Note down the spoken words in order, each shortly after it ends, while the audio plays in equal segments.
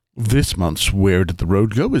This month's Where Did the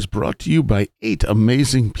Road Go is brought to you by 8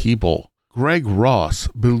 amazing people. Greg Ross,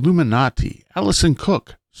 Billuminati, Allison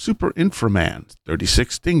Cook, Super Inframan,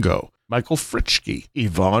 36 Dingo, Michael Fritschke,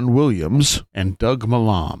 Yvonne Williams, and Doug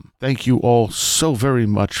Malam. Thank you all so very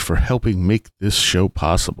much for helping make this show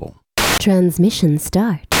possible. Transmission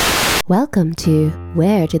start. Welcome to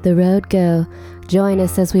Where Did the Road Go? Join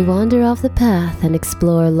us as we wander off the path and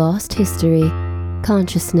explore lost history,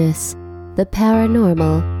 consciousness, the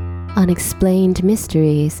paranormal, unexplained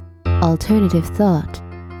mysteries, alternative thought,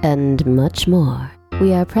 and much more.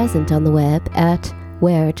 We are present on the web at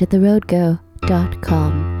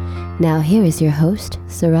wheredidtheroadgo.com. Now here is your host,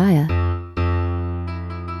 Soraya.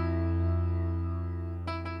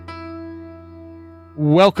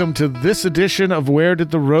 Welcome to this edition of Where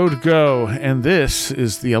Did the Road Go? And this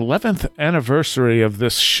is the 11th anniversary of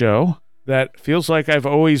this show that feels like I've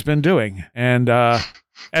always been doing. And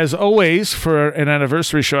as always, for an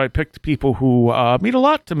anniversary show, I picked people who mean a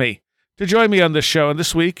lot to me to join me on this show. And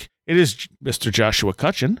this week, it is Mr. Joshua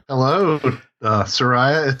Cutchin. Hello,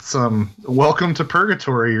 Soraya. It's welcome to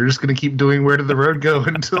Purgatory. You're just going to keep doing Where Did the Road Go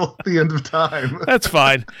until the end of time. That's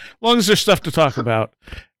fine, as long as there's stuff to talk about.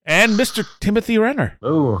 And Mr. Timothy Renner.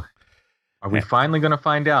 Oh, are we finally going to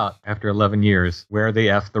find out after 11 years where the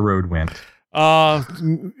F the road went?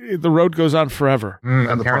 The road goes on forever.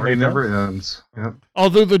 And the party never ends. Yep.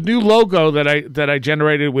 Although the new logo that I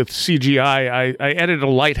generated with CGI, I added a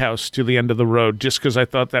lighthouse to the end of the road just because I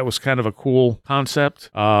thought that was kind of a cool concept.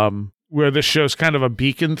 Where this show's kind of a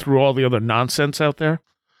beacon through all the other nonsense out there.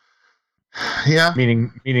 Yeah,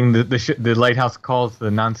 meaning the lighthouse calls the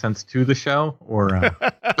nonsense to the show, or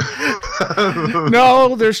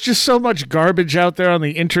no? There's just so much garbage out there on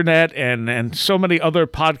the internet, and so many other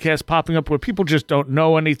podcasts popping up where people just don't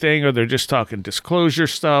know anything, or they're just talking disclosure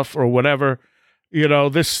stuff or whatever. You know,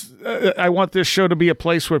 I want this show to be a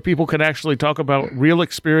place where people can actually talk about real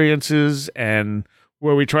experiences, and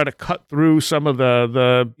where we try to cut through some of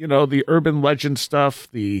the urban legend stuff,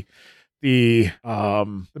 the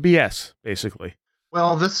BS, basically.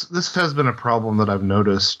 Well, this has been a problem that I've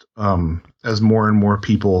noticed as more and more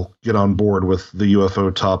people get on board with the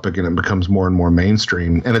UFO topic and it becomes more and more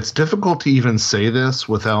mainstream. And it's difficult to even say this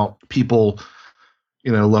without people,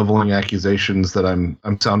 leveling accusations that I'm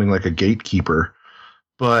sounding like a gatekeeper.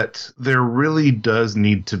 But there really does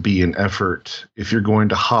need to be an effort if you're going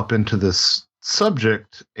to hop into this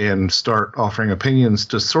subject and start offering opinions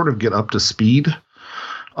to sort of get up to speed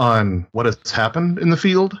on what has happened in the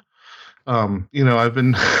field. I've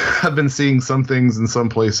been seeing some things in some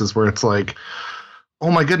places where it's like,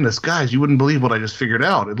 oh my goodness, guys, you wouldn't believe what I just figured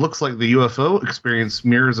out. It looks like the UFO experience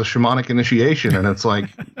mirrors a shamanic initiation. And it's like,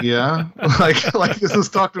 yeah, like this is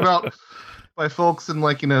talked about by folks in the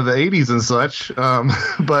 80s and such.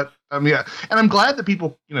 But I mean, and I'm glad that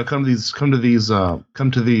people, come to these, what's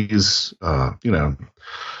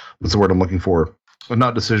the word I'm looking for? Well,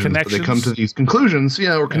 not decisions, but they come to these conclusions,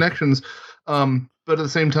 or connections. But at the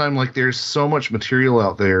same time, there's so much material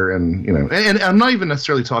out there, and and I'm not even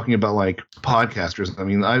necessarily talking about podcasters. I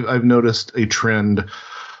mean, I've noticed a trend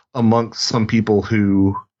amongst some people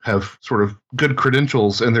who have sort of good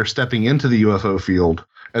credentials, and they're stepping into the UFO field,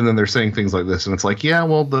 and then they're saying things like this, and it's like, yeah,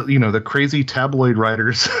 well, the crazy tabloid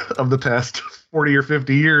writers of the past 40 or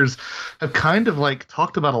 50 years have kind of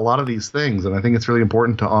talked about a lot of these things. And I think it's really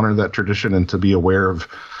important to honor that tradition and to be aware of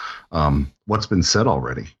what's been said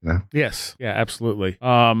already. Yes. Yeah, absolutely.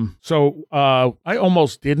 So I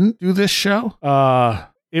almost didn't do this show.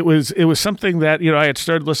 It was something that, I had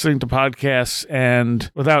started listening to podcasts, and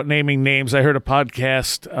without naming names, I heard a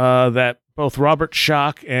podcast that both Robert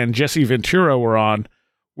Schoch and Jesse Ventura were on,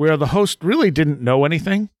 where the host really didn't know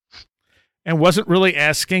anything and wasn't really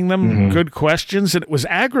asking them good questions. And it was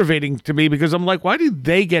aggravating to me because I'm like, why do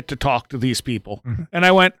they get to talk to these people? And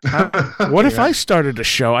I went, what if I started a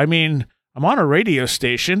show? I mean, I'm on a radio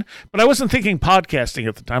station, but I wasn't thinking podcasting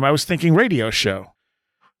at the time. I was thinking radio show.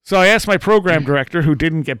 So I asked my program director, who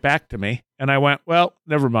didn't get back to me, and I went, well,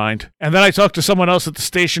 never mind. And then I talked to someone else at the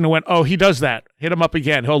station who went, oh, he does that. Hit him up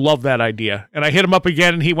again. He'll love that idea. And I hit him up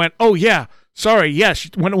again, and he went, oh, yeah, sorry, yes.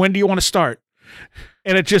 When do you want to start?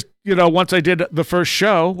 And it just, once I did the first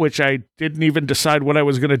show, which I didn't even decide what I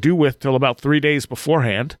was going to do with till about 3 days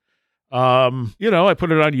beforehand, I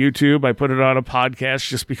put it on YouTube. I put it on a podcast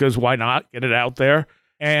just because why not get it out there?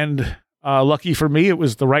 And lucky for me, it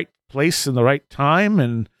was the right place and the right time.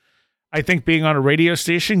 And I think being on a radio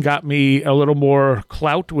station got me a little more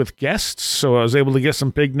clout with guests. So I was able to get some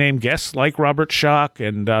big name guests like Robert Schoch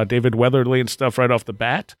and David Weatherly and stuff right off the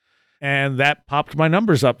bat. And that popped my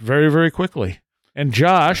numbers up very, very quickly. And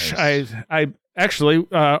Josh, nice. I actually,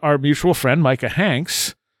 our mutual friend, Micah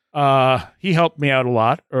Hanks, he helped me out a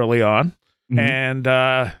lot early on. And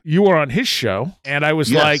you were on his show, and I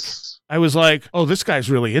was like, oh, this guy's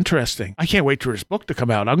really interesting. I can't wait for his book to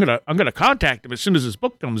come out. I'm gonna contact him as soon as his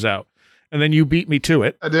book comes out. And then you beat me to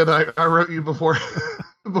it. I did. I wrote you before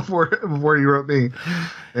before you wrote me.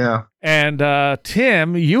 Yeah. And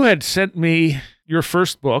Tim, you had sent me your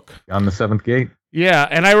first book. On the Seventh Gate. Yeah,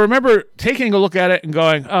 and I remember taking a look at it and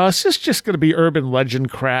going, oh, is this just going to be urban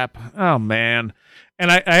legend crap? Oh, man.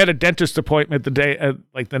 And I had a dentist appointment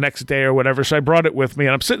the next day or whatever, so I brought it with me,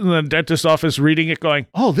 and I'm sitting in the dentist's office reading it going,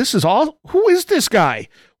 oh, this is all? Who is this guy?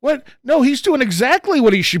 What? No, he's doing exactly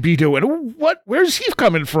what he should be doing. What? Where's he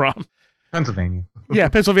coming from? Pennsylvania. Yeah,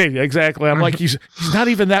 Pennsylvania, exactly. I'm like, he's not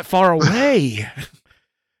even that far away.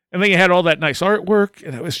 And then you had all that nice artwork,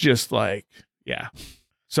 and it was just like, yeah.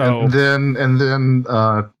 So and then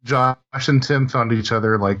Josh and Tim found each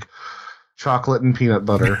other like chocolate and peanut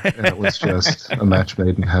butter, and it was just a match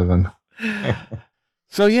made in heaven.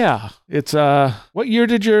 So yeah, it's what year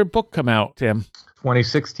did your book come out, Tim?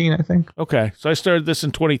 2016, I think. Okay, so I started this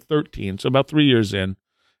in 2013, so about 3 years in.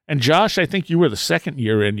 And Josh, I think you were the second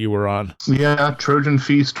year in you were on. Yeah, Trojan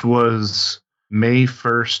Feast was May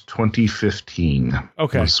 1st, 2015.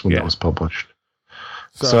 Okay, was when that was published.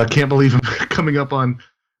 So I can't believe I'm coming up on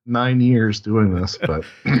 9 years doing this, but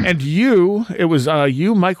and it was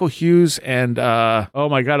you, Michael Hughes, and oh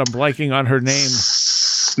my God, I'm blanking on her name.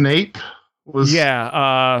 Snape was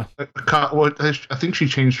I think she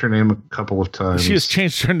changed her name a couple of times. She has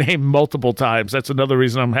changed her name multiple times. That's another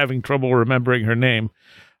reason I'm having trouble remembering her name.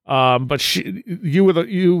 But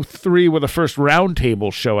you three were the first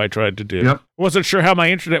roundtable show I tried to do. Yep. Wasn't sure how my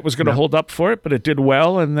internet was going to hold up for it, but it did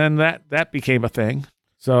well, and then that became a thing.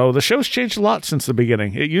 So the show's changed a lot since the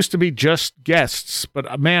beginning. It used to be just guests,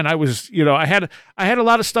 but man, I was, I had a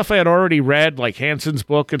lot of stuff I had already read, like Hanson's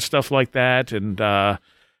book and stuff like that, and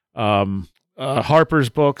Harper's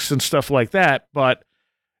books and stuff like that. But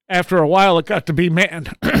after a while, it got to be,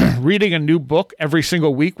 man, reading a new book every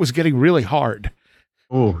single week was getting really hard.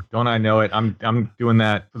 Oh, don't I know it? I'm doing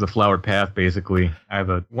that for the Flower Path, basically. I have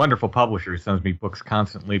a wonderful publisher who sends me books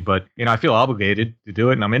constantly, but I feel obligated to do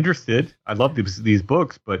it, and I'm interested. I love these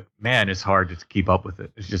books, but man, it's hard to keep up with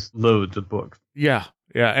it. It's just loads of books. Yeah.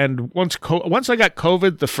 And once I got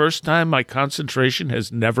COVID the first time, my concentration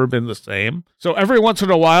has never been the same. So every once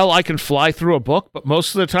in a while, I can fly through a book, but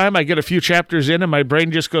most of the time, I get a few chapters in, and my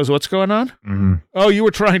brain just goes, "What's going on? Mm-hmm. Oh, you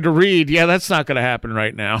were trying to read? Yeah, that's not going to happen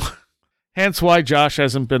right now." Hence why Josh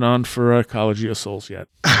hasn't been on for Ecology of Souls yet.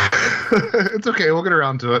 It's okay. We'll get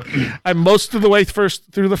around to it. I'm most of the way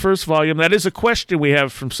through the first volume. That is a question we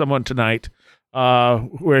have from someone tonight,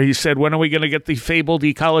 where he said, when are we going to get the fabled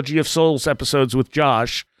Ecology of Souls episodes with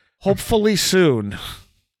Josh? Hopefully soon.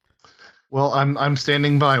 Well, I'm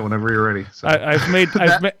standing by whenever you're ready. So.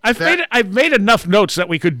 I've made enough notes that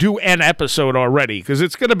we could do an episode already, because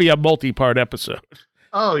it's going to be a multi-part episode.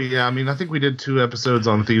 Oh, yeah. I mean, I think we did 2 episodes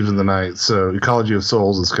on Thieves in the Night, so Ecology of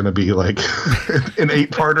Souls is going to be like an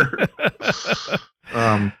 8-parter.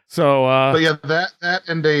 But yeah, that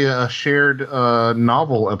and a shared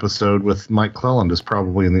novel episode with Mike Cleland is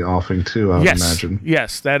probably in the offing, too, I would imagine.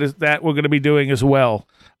 Yes, that we're going to be doing as well.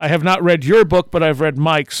 I have not read your book, but I've read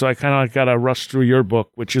Mike's, so I kind of got to rush through your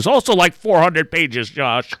book, which is also like 400 pages,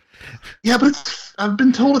 Josh. Yeah, but I've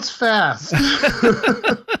been told it's fast.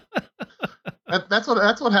 That's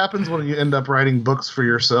what happens when you end up writing books for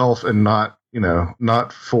yourself and not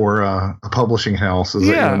for a publishing house. Is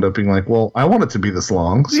that you end up being like, well, I want it to be this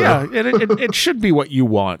long. So. Yeah, it should be what you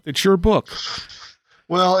want. It's your book.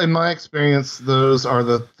 Well, in my experience, those are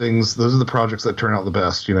the projects that turn out the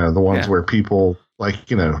best. The ones where people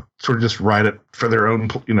sort of just write it for their own,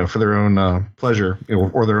 pleasure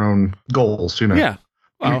or their own goals. Yeah.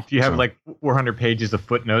 Well, do you have like 400 pages of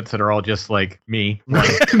footnotes that are all just like me? me.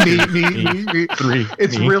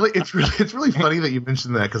 It's really funny that you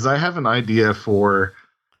mentioned that, because I have an idea for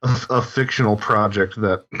a fictional project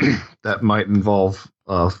that might involve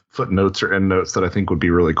footnotes or endnotes that I think would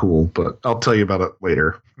be really cool, but I'll tell you about it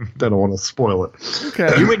later. I don't want to spoil it.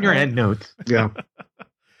 Okay. You and your endnotes. Yeah.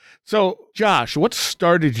 So, Josh, what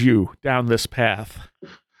started you down this path?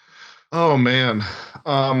 Oh man.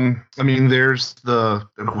 I mean, there's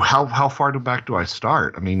how far back do I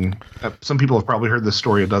start? I mean, some people have probably heard this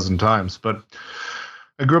story a dozen times, but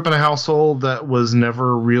I grew up in a household that was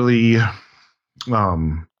never really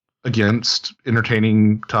against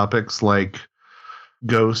entertaining topics like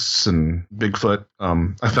ghosts and Bigfoot.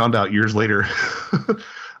 I found out years later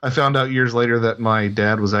I found out years later that my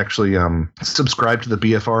dad was actually subscribed to the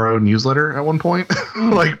BFRO newsletter at one point,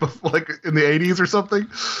 like in the 80s or something.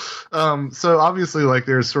 So obviously, like,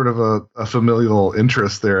 there's sort of a familial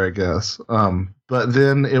interest there, I guess. But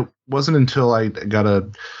then it wasn't until I got a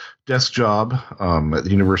desk job at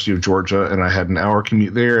the University of Georgia, and I had an hour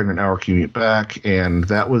commute there and an hour commute back, and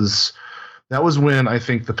that was when I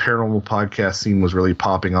think the paranormal podcast scene was really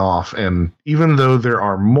popping off. And even though there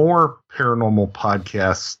are more paranormal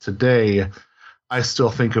podcasts today, I still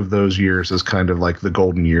think of those years as kind of like the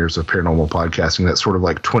golden years of paranormal podcasting, that sort of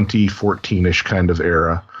like 2014-ish kind of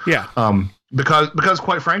era. Yeah. Because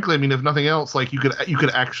quite frankly, I mean, if nothing else, like you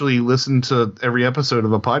could actually listen to every episode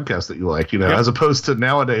of a podcast that you like, as opposed to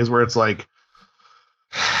nowadays where it's like,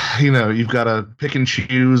 you've got to pick and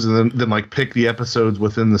choose and then like pick the episodes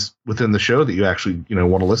within the show that you actually,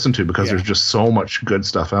 want to listen to, because there's just so much good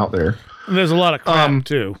stuff out there. And there's a lot of crap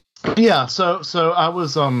too. Yeah. So I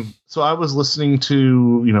was listening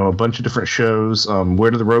to, a bunch of different shows.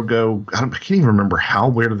 Where Did the Road Go? I can't even remember how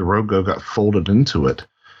Where Did the Road Go got folded into it.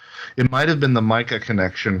 It might have been the Micah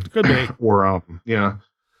connection. Could be. Or, yeah.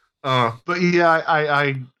 But yeah,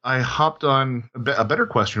 I hopped on. A better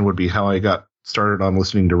question would be how I got started on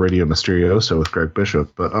listening to Radio Mysterioso with Greg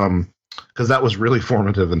Bishop, but because that was really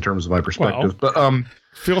formative in terms of my perspective. Well, but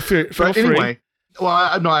feel free. Anyway, well,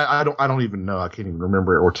 I don't even know. I can't even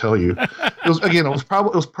remember it or tell you. It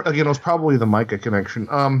was probably the Micah connection.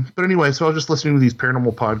 But anyway, so I was just listening to these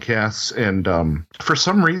paranormal podcasts, and for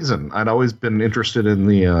some reason, I'd always been interested in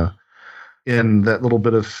in that little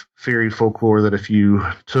bit of fairy folklore that if you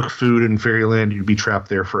took food in fairyland, you'd be trapped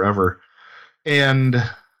there forever. And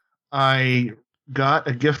I got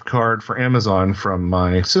a gift card for Amazon from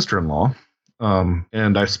my sister-in-law,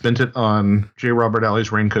 and I spent it on J. Robert Alley's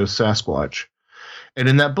Raincoast Sasquatch. And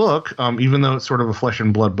in that book, even though it's sort of a flesh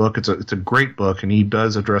and blood book, it's a great book, and he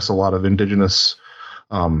does address a lot of indigenous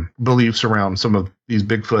beliefs around some of these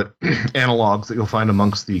Bigfoot analogs that you'll find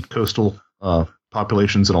amongst the coastal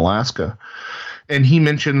populations in Alaska. And he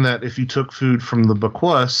mentioned that if you took food from the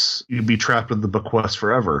Bequas, you'd be trapped with the Bequas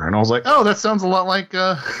forever. And I was like, oh, that sounds a lot like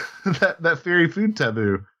that fairy food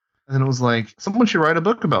taboo. And then it was like, someone should write a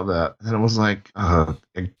book about that. And then it was like, I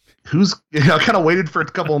kind of waited for a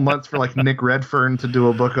couple of months for like Nick Redfern to do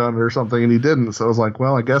a book on it or something, and he didn't. So I was like,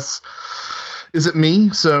 well, I guess, is it me?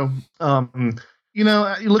 So,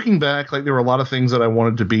 looking back, like there were a lot of things that I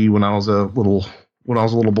wanted to be when I was a little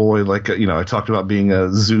boy. Like, I talked about being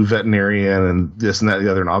a zoo veterinarian and this and that and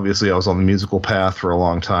the other. And obviously I was on the musical path for a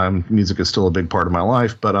long time. Music is still a big part of my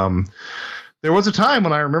life. But there was a time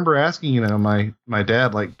when I remember asking, my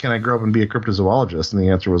dad, like, can I grow up and be a cryptozoologist? And the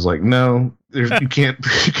answer was like, no, you can't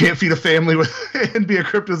feed a family and be a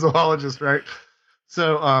cryptozoologist, right?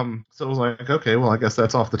 So it was like, okay, well, I guess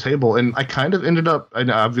that's off the table. And I kind of ended up, I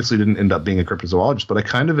obviously didn't end up being a cryptozoologist, but I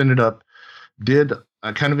kind of ended up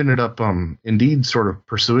indeed sort of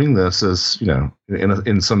pursuing this as,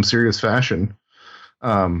 in some serious fashion.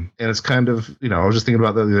 And it's kind of, I was just thinking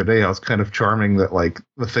about that the other day. I was kind of charming that like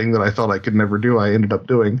the thing that I thought I could never do, I ended up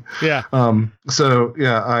doing. Yeah. So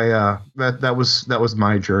yeah, that was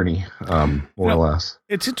my journey, more or less.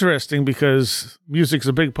 It's interesting because music's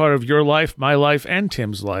a big part of your life, my life, and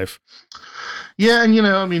Tim's life. Yeah. And,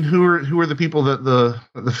 who are the people that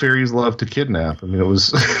the fairies love to kidnap? I mean, it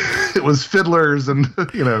was, it was fiddlers and,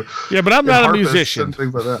 Yeah, but I'm not a musician. And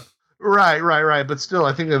things like that. Right. But still,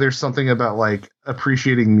 I think that there's something about like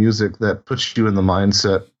appreciating music that puts you in the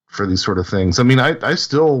mindset for these sort of things. I mean, I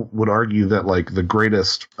still would argue that like the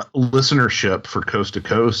greatest listenership for Coast to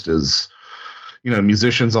Coast is,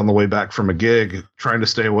 musicians on the way back from a gig trying to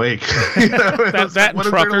stay awake. that what and is there to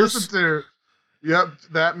truckers. listen to? Yep,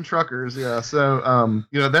 that and truckers. Yeah. So,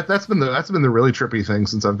 that's been the really trippy thing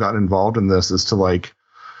since I've gotten involved in this, is to like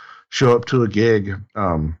show up to a gig,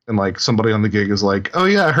 and like somebody on the gig is like, "Oh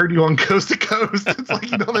yeah, I heard you on Coast to Coast." It's like,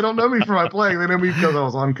 they don't know me from my playing; they know me because I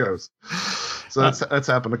was on Coast. So that's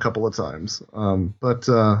happened a couple of times. But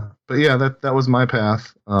yeah, that was my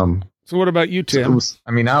path. So what about you, Tim?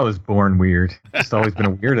 I was born weird. Just always been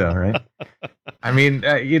a weirdo, right? I mean,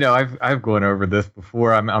 I've gone over this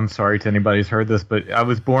before. I'm sorry to anybody who's heard this, but I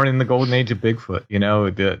was born in the golden age of Bigfoot.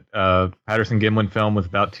 The Patterson Gimlin film was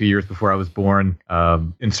about 2 years before I was born.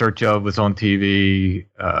 In Search Of was on TV.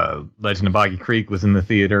 Legend of Boggy Creek was in the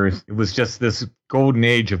theaters. It was just this golden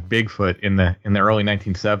age of Bigfoot in the early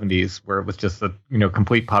 1970s, where it was just a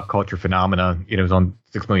complete pop culture phenomena. It was on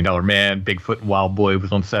 $6 Million Man, Bigfoot and Wild Boy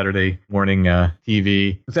was on Saturday morning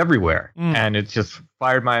TV. It was everywhere, and it just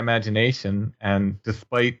fired my imagination. And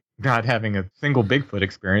despite not having a single Bigfoot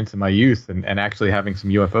experience in my youth, and actually having some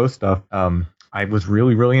UFO stuff, I was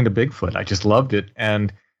really, really into Bigfoot. I just loved it.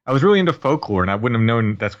 And I was really into folklore, and I wouldn't have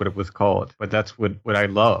known that's what it was called, but that's what I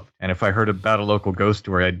loved. And if I heard about a local ghost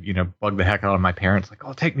story, I'd, bug the heck out of my parents, like,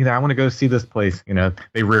 oh, take me there. I want to go see this place.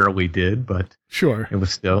 They rarely did, but sure, it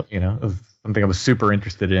was still, it was something I was super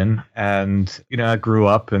interested in. And, I grew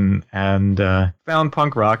up and found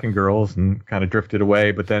punk rock and girls and kind of drifted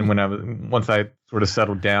away. But then once I sort of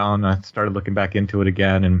settled down, I started looking back into it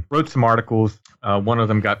again and wrote some articles. One of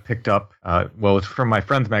them got picked up. It's from my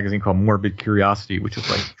friend's magazine called Morbid Curiosity, which is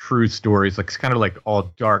like true stories, like it's kind of like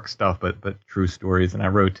all dark stuff, but true stories. And I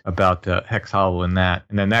wrote about Hex Hollow in that.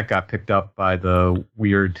 And then that got picked up by the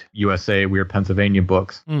Weird USA, Weird Pennsylvania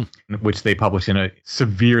books, which they published in a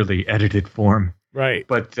severely edited form. Right.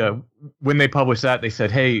 But when they published that, they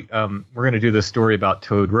said, hey, we're going to do this story about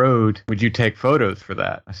Toad Road. Would you take photos for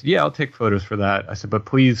that? I said, yeah, I'll take photos for that. I said, but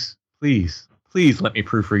please let me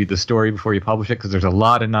proofread the story before you publish it, because there's a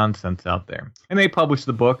lot of nonsense out there. And they published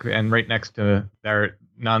the book, and right next to their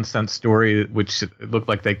nonsense story, which it looked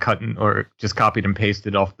like they cut or just copied and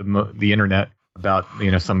pasted off the internet about,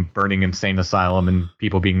 some burning insane asylum and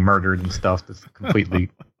people being murdered and stuff that's completely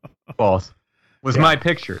false, was my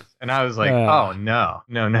pictures. And I was like, oh, no,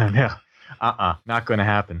 not going to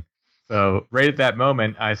happen. So right at that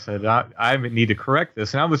moment, I said, I need to correct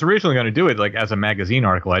this. And I was originally going to do it like as a magazine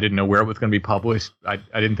article. I didn't know where it was going to be published. I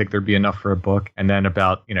didn't think there'd be enough for a book. And then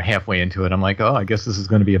about, halfway into it, I'm like, oh, I guess this is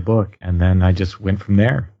going to be a book. And then I just went from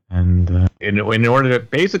there. And in order to,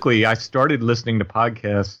 basically, I started listening to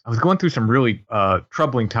podcasts. I was going through some really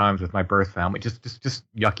troubling times with my birth family, just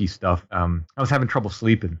yucky stuff. I was having trouble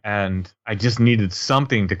sleeping, and I just needed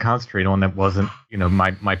something to concentrate on that wasn't,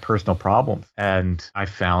 my personal problems. And I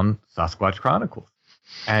found Sasquatch Chronicles.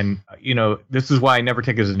 And, this is why I never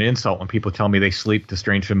take it as an insult when people tell me they sleep to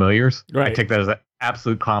strange familiars. Right. I take that as an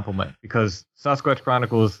absolute compliment, because Sasquatch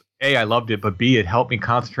Chronicles, A, I loved it, but B, it helped me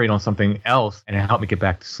concentrate on something else, and it helped me get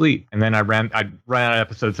back to sleep. And then I ran out of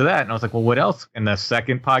episodes of that, and I was like, well, what else? And the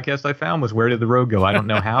second podcast I found was Where Did the Road Go? I don't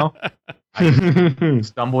know how. I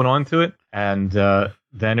stumbled onto it, and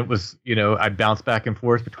then it was, I bounced back and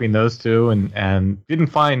forth between those two and didn't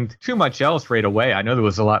find too much else right away. I know there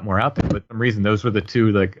was a lot more out there, but for some reason, those were the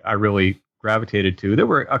two like I really gravitated to. There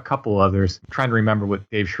were a couple others. I'm trying to remember what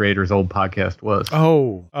Dave Schrader's old podcast was.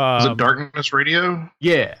 Oh, was it Darkness Radio?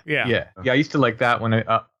 Yeah. I used to like that one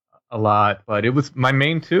a lot, but it was my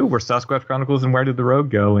main two were Sasquatch Chronicles and Where Did the Road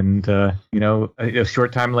Go? And a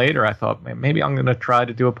short time later, I thought maybe I'm going to try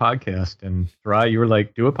to do a podcast. And Soraya, you were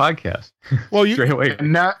like, do a podcast. Well, straight away.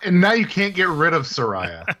 And now you can't get rid of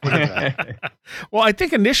Soraya. Look at that. Well, I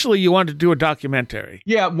think initially you wanted to do a documentary.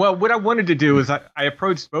 Yeah, well, what I wanted to do is I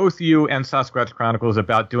approached both you and Sasquatch Chronicles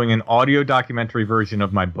about doing an audio documentary version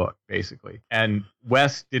of my book, basically. And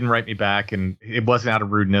Wes didn't write me back, and it wasn't out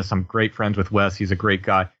of rudeness. I'm great friends with Wes. He's a great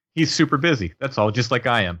guy. He's super busy. That's all, just like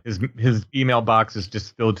I am. His email box is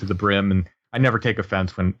just filled to the brim, and I never take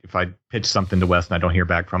offense if I pitch something to Wes and I don't hear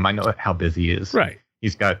back from him. I know how busy he is. Right.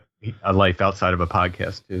 He's got a life outside of a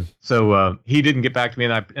podcast too. So he didn't get back to me,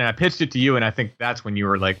 and I pitched it to you, and I think that's when you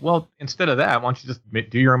were like, well, instead of that, why don't you just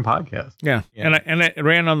do your own podcast? Yeah. And I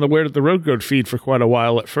ran on the Where Did the Road Go feed for quite a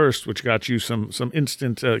while at first, which got you some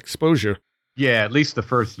instant exposure. Yeah, at least the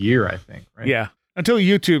first year, I think. Right? Yeah. Until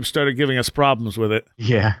YouTube started giving us problems with it.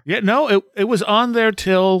 Yeah. Yeah, no, it was on there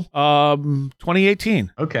till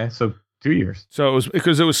 2018. Okay, so 2 years. So it was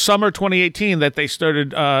because it was summer 2018 that they started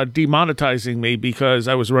demonetizing me because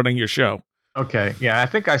I was running your show. Okay, yeah, I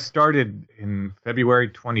think I started in February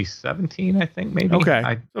 2017, I think, maybe.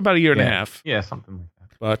 Okay, about a year and a half. Yeah, something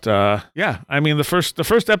like that. But yeah, I mean, the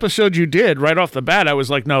first episode you did, right off the bat, I was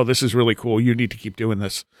like, no, this is really cool. You need to keep doing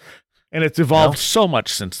this. And it's evolved so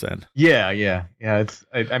much since then. Yeah.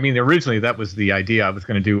 I mean, originally that was the idea. I was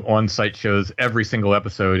going to do on-site shows every single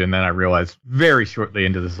episode, and then I realized very shortly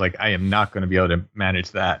into this, like, I am not going to be able to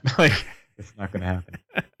manage that. Like, it's not going to happen.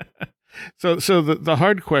 So the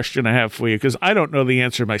hard question I have for you, because I don't know the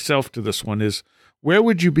answer myself to this one, is where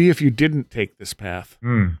would you be if you didn't take this path?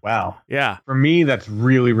 Wow. Yeah. For me, that's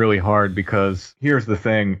really, really hard, because here's the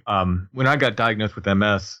thing. When I got diagnosed with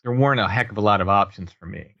MS, there weren't a heck of a lot of options for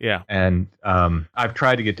me. Yeah. And I've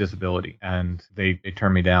tried to get disability, and they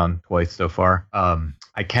turned me down twice so far.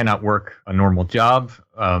 I cannot work a normal job.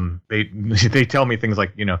 They tell me things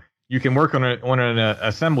like, you can work on an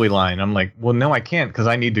assembly line. I'm like, well, no, I can't, because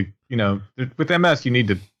I need to, with MS, you need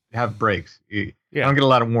to have breaks. I don't get a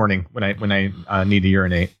lot of warning when I need to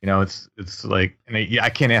urinate. It's like, and I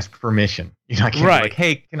can't ask permission. I can't be like,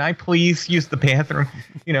 hey, can I please use the bathroom?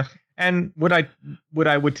 And what I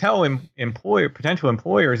would tell potential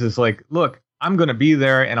employers is like, look, I'm going to be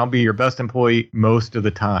there and I'll be your best employee most of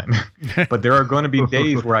the time. But there are going to be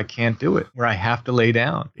days where I can't do it, where I have to lay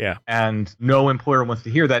down. Yeah. And no employer wants to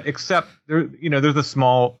hear that, except there's the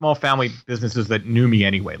small family businesses that knew me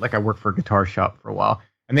anyway. Like I worked for a guitar shop for a while,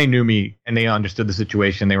 and they knew me and they understood the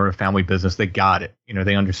situation. They were a family business. They got it.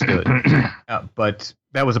 They understood. But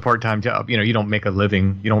that was a part-time job. You don't make a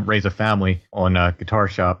living. You don't raise a family on guitar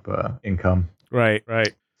shop income. Right.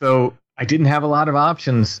 So I didn't have a lot of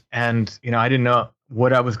options, and I didn't know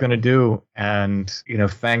what I was going to do. And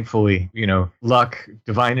thankfully, luck,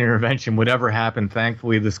 divine intervention, whatever happened,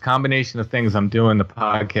 thankfully, this combination of things I'm doing, the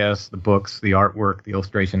podcast, the books, the artwork, the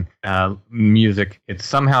illustration, music, it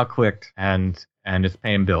somehow clicked, and it's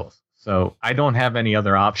paying bills. So I don't have any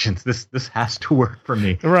other options. This has to work for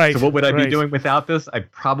me. Right. So what would I be doing without this?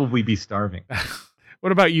 I'd probably be starving.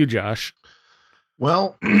 What about you, Josh?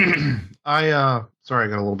 Well, sorry, I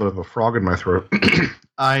got a little bit of a frog in my throat.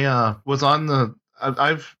 I was on the.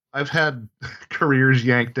 I've had careers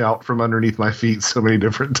yanked out from underneath my feet so many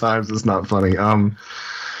different times. It's not funny. I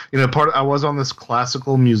was on this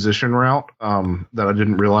classical musician route that I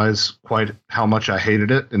didn't realize quite how much I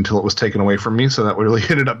hated it until it was taken away from me. So that really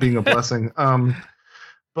ended up being a blessing. I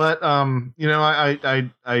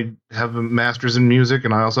have a master's in music,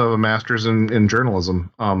 and I also have a master's in journalism.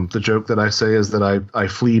 The joke that I say is that I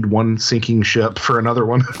fleed one sinking ship for another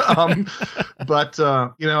one. I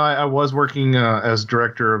was working as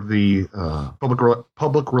director of the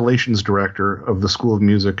public relations director of the School of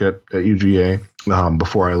Music at UGA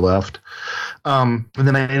before I left. And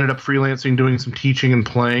then I ended up freelancing, doing some teaching and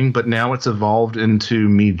playing, but now it's evolved into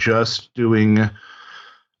me just doing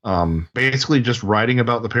basically just writing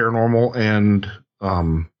about the paranormal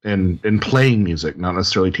and playing music, not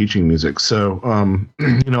necessarily teaching music. So, I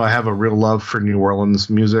have a real love for New Orleans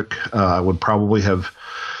music. I would probably have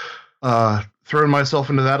thrown myself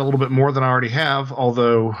into that a little bit more than I already have.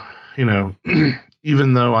 Although,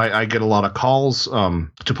 even though I get a lot of calls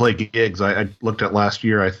to play gigs, I looked at last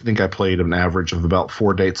year, I think I played an average of about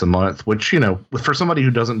 4 dates a month, which, for somebody who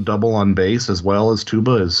doesn't double on bass as well as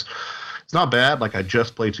tuba it's not bad. Like I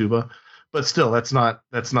just play tuba, but still that's not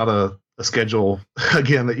a schedule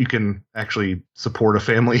again that you can actually support a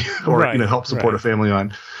family or help support a family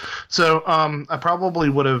on. So I probably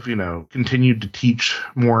would have continued to teach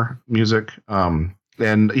more music. And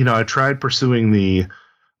I tried pursuing the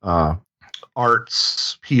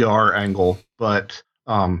arts PR angle, but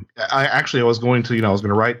I was going to I was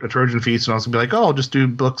going to write a Trojan Feast, and I was going to be like, I'll just do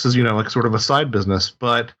books as like sort of a side business,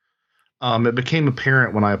 but it became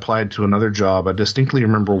apparent when I applied to another job. I distinctly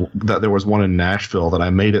remember that there was one in Nashville that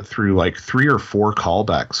I made it through like 3 or 4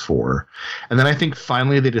 callbacks for. And then I think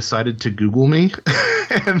finally they decided to Google me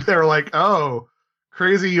and they're like, oh,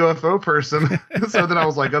 crazy UFO person. So then I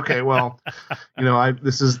was like, okay, well, I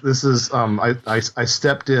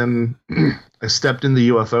stepped in the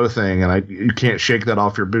UFO thing, and you can't shake that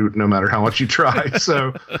off your boot no matter how much you try.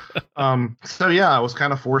 So I was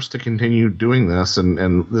kind of forced to continue doing this.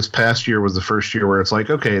 And this past year was the first year where it's like,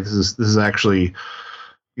 okay, this is actually,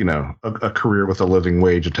 a career with a living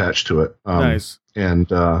wage attached to it. Nice. And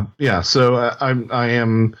so I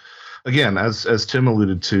am, again, as Tim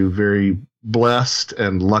alluded to, very blessed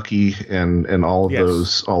and lucky and all of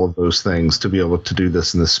those things to be able to do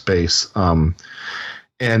this in this space. So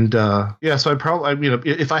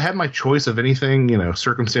if I had my choice of anything,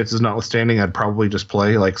 circumstances notwithstanding, I'd probably just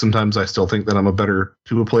play. Like sometimes I still think that I'm a better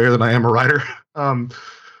tuba player than I am a writer.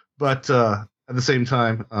 But at the same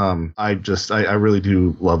time, I really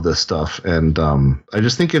do love this stuff. And I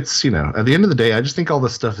just think it's, at the end of the day, I just think all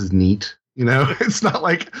this stuff is neat. It's not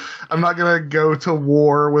like I'm not going to go to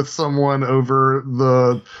war with someone over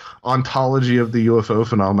the ontology of the UFO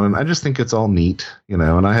phenomenon. I just think it's all neat, and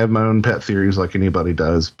I have my own pet theories like anybody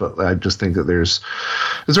does, but I just think that there's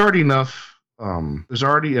already enough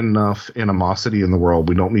animosity in the world.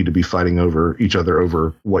 We don't need to be fighting over each other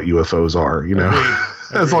over what UFOs are, Agreed.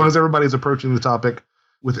 As long as everybody's approaching the topic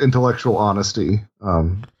with intellectual honesty.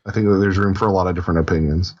 I think that there's room for a lot of different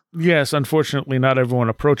opinions. Yes, unfortunately, not everyone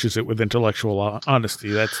approaches it with intellectual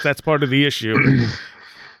honesty. That's part of the issue.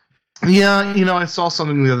 Yeah, I saw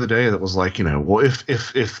something the other day that was like, well, if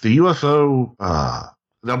the UFO,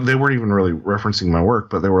 they weren't even really referencing my work,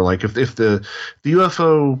 but they were like, if the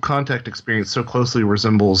UFO contact experience so closely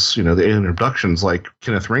resembles, the alien abductions, like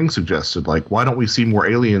Kenneth Ring suggested, like, why don't we see more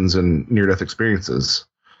aliens in near-death experiences?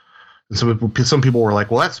 And some people were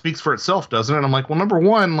like, well, that speaks for itself, doesn't it? And I'm like, well, number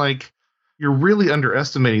one, like, you're really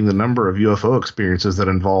underestimating the number of UFO experiences that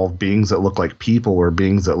involve beings that look like people or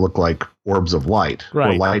beings that look like orbs of light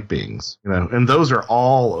or light beings, and those are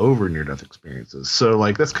all over near-death experiences. So,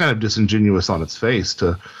 like, that's kind of disingenuous on its face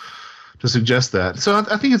to suggest that. So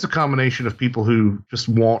I think it's a combination of people who just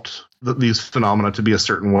want these phenomena to be a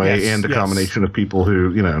certain way, and a combination of people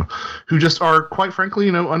who, who just are, quite frankly,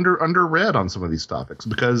 underread on some of these topics.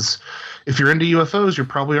 Because if you're into UFOs, you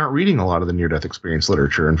probably aren't reading a lot of the near-death experience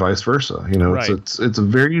literature, and vice versa. Right. It's a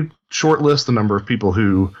very short list, the number of people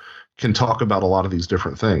who can talk about a lot of these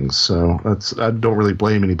different things. So I don't really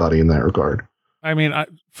blame anybody in that regard. I mean,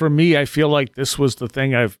 for me, I feel like this was the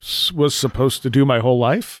thing I was supposed to do my whole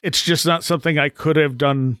life. It's just not something I could have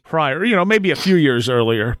done prior, maybe a few years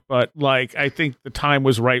earlier. But I think the time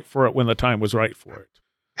was right for it when the time was right for it.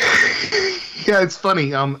 Yeah, it's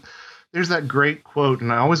funny. There's that great quote,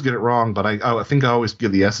 and I always get it wrong, but I think I always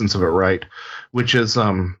get the essence of it right, which is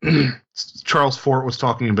Charles Fort was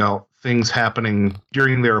talking about things happening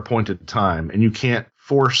during their appointed time, and you can't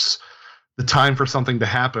force the time for something to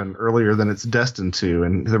happen earlier than it's destined to.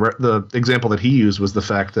 And the example that he used was the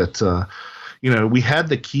fact that, we had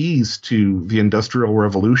the keys to the Industrial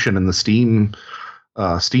Revolution and the steam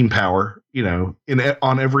power,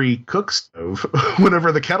 on every cook stove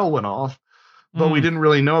whenever the kettle went off. But we didn't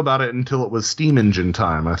really know about it until it was steam engine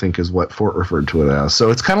time, I think is what Fort referred to it as. So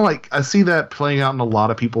it's kind of like, I see that playing out in a lot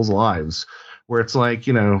of people's lives, where it's like,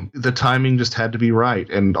 the timing just had to be right.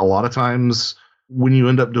 And a lot of times when you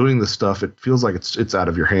end up doing this stuff, it feels like it's out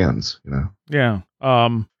of your hands, Yeah.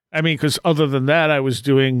 Because other than that, I was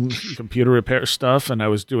doing computer repair stuff, and I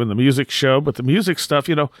was doing the music show. But the music stuff,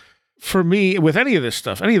 for me, with any of this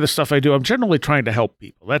stuff I do, I'm generally trying to help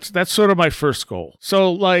people. That's sort of my first goal. So a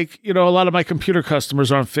lot of my computer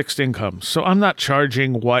customers are on fixed income. So I'm not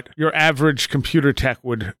charging what your average computer tech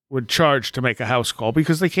would charge to make a house call,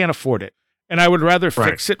 because they can't afford it. And I would rather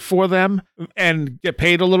fix it for them and get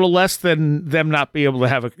paid a little less than them not be able to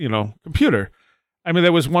have a, computer. I mean,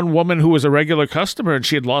 there was one woman who was a regular customer, and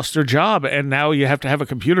she had lost her job, and now you have to have a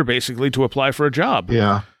computer basically to apply for a job.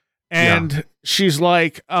 Yeah. And she's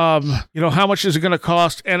like, how much is it going to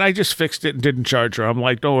cost? And I just fixed it and didn't charge her. I'm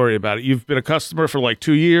like, don't worry about it. You've been a customer for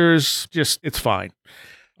 2 years. It's fine.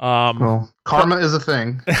 Well, karma is a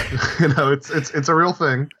thing. It's a real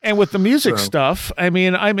thing. And with the music stuff, I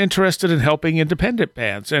mean, I'm interested in helping independent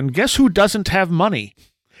bands. And guess who doesn't have money?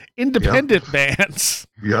 Independent bands.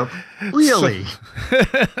 Yep. Really?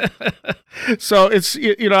 So it's,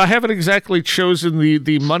 I haven't exactly chosen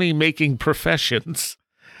the money-making professions.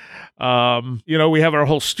 We have our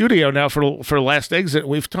whole studio now for Last Exit.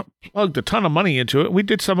 We've plugged a ton of money into it. We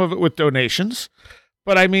did some of it with donations.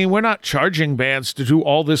 But I mean, we're not charging bands to do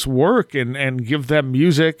all this work and give them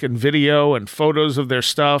music and video and photos of their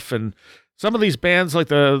stuff. And some of these bands, like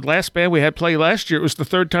the last band we had play last year, it was the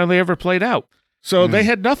third time they ever played out. So they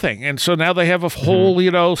had nothing. And so now they have a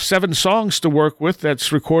whole, 7 songs to work with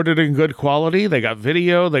that's recorded in good quality. They got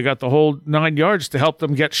video. They got the whole 9 yards to help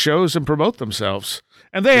them get shows and promote themselves.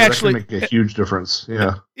 And they actually that can make a huge difference.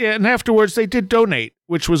 Yeah. Yeah. And afterwards they did donate,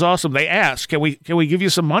 which was awesome. They asked, can we give you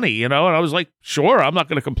some money? And I was like, sure, I'm not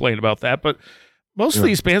going to complain about that. But most of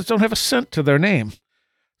these bands don't have a cent to their name.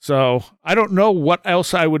 So I don't know what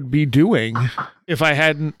else I would be doing if I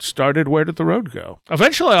hadn't started Where Did the Road Go?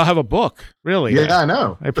 Eventually I'll have a book, really. Yeah, I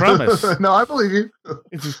know. I promise. No, I believe you.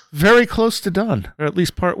 It's very close to done, or at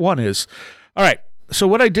least part 1 is. All right. So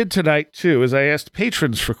what I did tonight, too, is I asked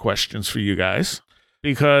patrons for questions for you guys,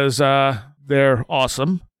 because they're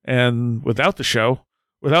awesome. And without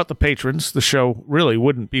the patrons, the show really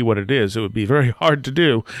wouldn't be what it is. It would be very hard to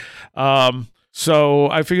do. So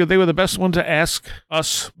I figured they were the best one to ask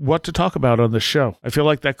us what to talk about on the show. I feel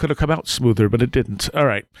like that could have come out smoother, but it didn't. All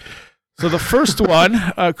right. So the first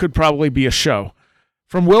one could probably be a show.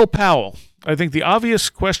 From Will Powell. I think the obvious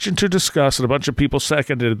question to discuss, and a bunch of people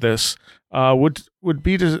seconded this, would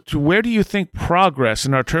be to where do you think progress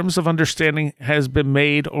in our terms of understanding has been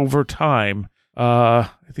made over time? I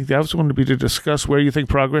think the obvious one would be to discuss where you think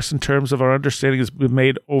progress in terms of our understanding has been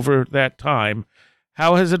made over that time.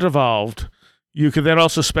 How has it evolved? You could then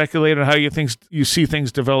also speculate on how you see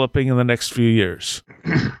things developing in the next few years.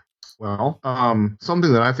 Well,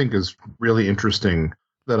 something that I think is really interesting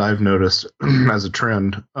that I've noticed as a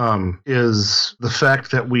trend is the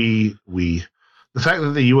fact that the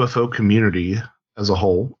UFO community as a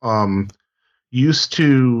whole used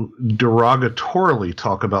to derogatorily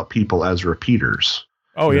talk about people as repeaters.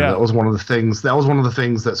 Oh, yeah. That was one of the things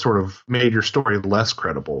that sort of made your story less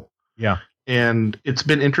credible. Yeah. And it's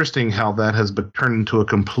been interesting how that has been turned into a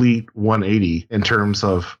complete 180 in terms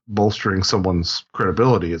of bolstering someone's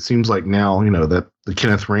credibility. It seems like now, that the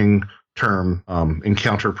Kenneth Ring term,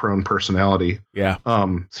 encounter-prone personality, Yeah.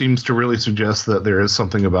 Seems to really suggest that there is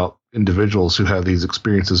something about individuals who have these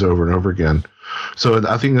experiences over and over again. So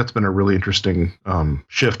I think that's been a really interesting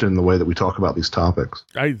shift in the way that we talk about these topics.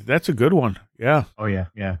 That's a good one. Yeah. Oh, yeah.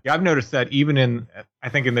 Yeah. I've noticed that even in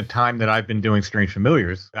the time that I've been doing Strange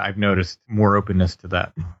Familiars, I've noticed more openness to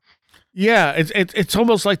that. Yeah. It's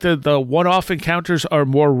almost like the one-off encounters are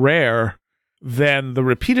more rare than the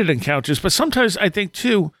repeated encounters. But sometimes I think,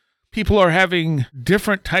 too, people are having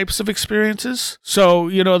different types of experiences. So,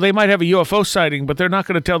 they might have a UFO sighting, but they're not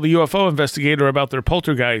going to tell the UFO investigator about their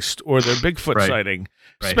poltergeist or their Bigfoot sighting,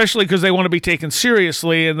 especially because they want to be taken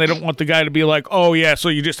seriously and they don't want the guy to be like, oh, yeah, so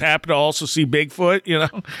you just happen to also see Bigfoot,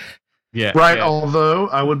 Yeah. Right. Yeah. Although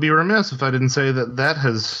I would be remiss if I didn't say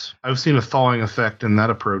I've seen a thawing effect in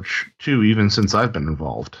that approach, too, even since I've been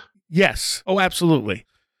involved. Yes. Oh, absolutely.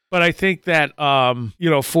 But I think that, what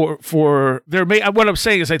I'm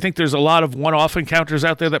saying is I think there's a lot of one-off encounters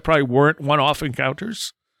out there that probably weren't one-off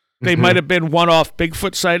encounters. They might have been one-off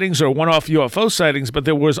Bigfoot sightings or one-off UFO sightings, but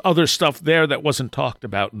there was other stuff there that wasn't talked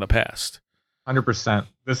about in the past. 100%.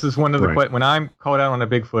 This is one of the when I'm called out on a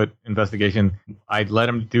Bigfoot investigation, I let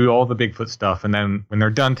them do all the Bigfoot stuff, and then when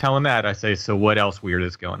they're done telling that, I say, "So what else weird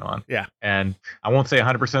is going on?" Yeah, and I won't say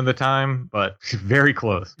 100% of the time, but very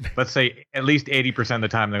close. Let's say at least 80% of the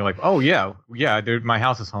time, they're like, "Oh yeah, my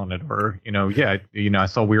house is haunted," or I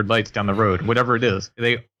saw weird lights down the road. Whatever it is,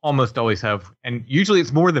 they almost always have, and usually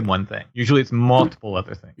it's more than one thing. Usually it's multiple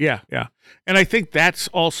other things. Yeah, and I think that's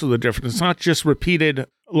also the difference. It's not just repeated.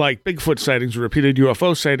 Like Bigfoot sightings or repeated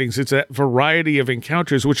UFO sightings, it's a variety of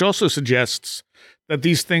encounters, which also suggests that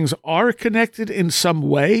these things are connected in some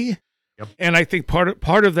way. Yep. And I think part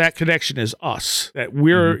of that connection is us, that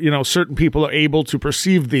we're, certain people are able to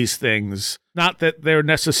perceive these things, not that they're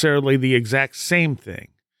necessarily the exact same thing.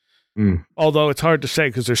 Although it's hard to say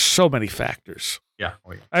because there's so many factors. Yeah.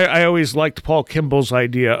 Oh, yeah. I always liked Paul Kimball's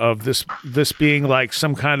idea of this being like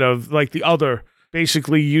some kind of like the other,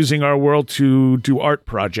 basically using our world to do art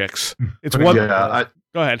projects. It's one. Yeah,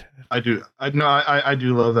 go ahead. I do. I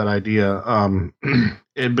do love that idea.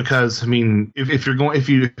 Because I mean, if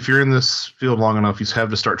you're in this field long enough, you have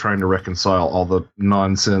to start trying to reconcile all the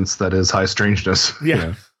nonsense that is high strangeness.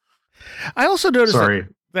 Yeah. I also noticed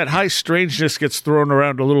that high strangeness gets thrown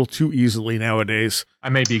around a little too easily nowadays. I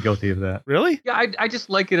may be guilty of that. Really? Yeah, I just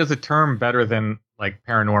like it as a term better than like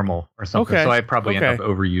paranormal or something. Okay. So I probably end up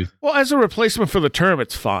overusing. Well, as a replacement for the term,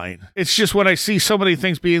 it's fine. It's just when I see so many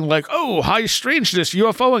things being like, oh, high strangeness,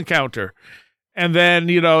 UFO encounter. And then,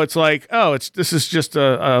 it's like, oh, this is just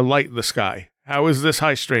a light in the sky. How is this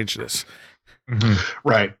high strangeness? Mm-hmm.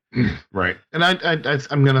 Right. And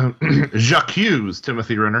I'm going to j'accuse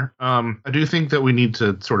Timothy Renner. I do think that we need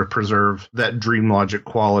to sort of preserve that dream logic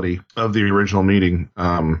quality of the original meeting,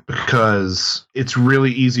 because it's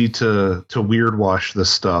really easy to weird wash this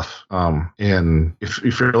stuff. And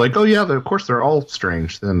if you're like, oh yeah, of course they're all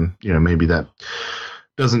strange, then maybe that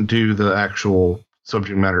doesn't do the actual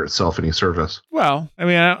subject matter itself any service. Well, I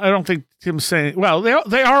mean, I don't think Tim's saying. Well,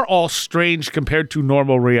 they are all strange compared to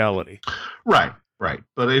normal reality. Right.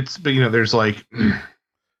 But there's like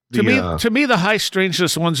to me, the high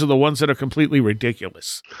strangeness ones are the ones that are completely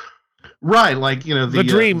ridiculous. Right, like the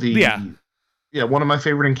dream. Yeah, one of my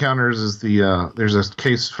favorite encounters is there's a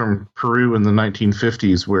case from Peru in the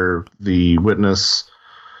 1950s where the witness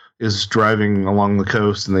is driving along the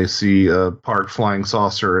coast and they see a parked flying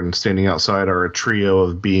saucer, and standing outside are a trio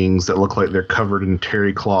of beings that look like they're covered in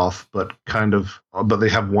terry cloth, but they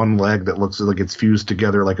have one leg that looks like it's fused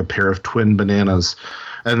together like a pair of twin bananas.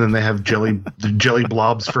 And then they have jelly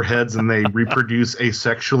blobs for heads, and they reproduce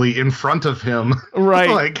asexually in front of him.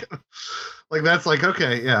 Right. like that's like,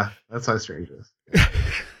 okay, yeah, that's how strange it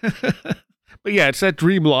is. But yeah, it's that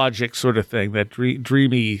dream logic sort of thing, that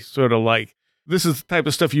dreamy sort of like, this is the type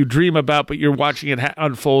of stuff you dream about, but you're watching it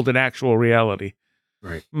unfold in actual reality.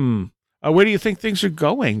 Right. Where do you think things are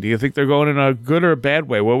going? Do you think they're going in a good or a bad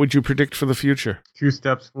way? What would you predict for the future? 2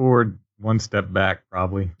 steps forward, 1 step back,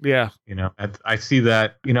 probably. Yeah. I see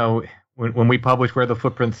that, when we published Where the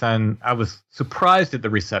Footprints End, I was surprised at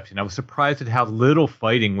the reception. I was surprised at how little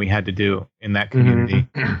fighting we had to do in that community.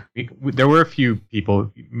 There were a few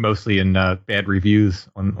people, mostly in bad reviews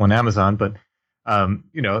on Amazon, but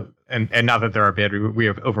and not that there are bad reviews, we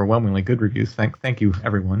have overwhelmingly good reviews. Thank you,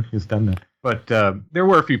 everyone who's done that. But there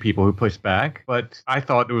were a few people who pushed back, but I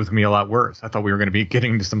thought it was going to be a lot worse. I thought we were going to be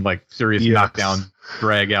getting into some like serious knockdown,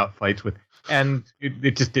 drag out fights and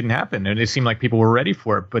it just didn't happen. And it seemed like people were ready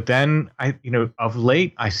for it. But then of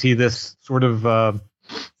late, I see this sort of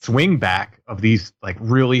swing back of these like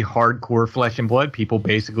really hardcore flesh and blood people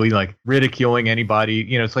basically like ridiculing anybody.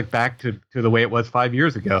 You know, it's like back to the way it was 5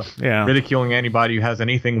 years ago. Yeah. Ridiculing anybody who has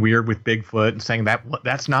anything weird with Bigfoot and saying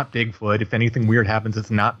that's not Bigfoot. If anything weird happens,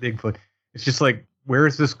 it's not Bigfoot. It's just like, where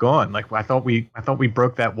is this going? Like, I thought we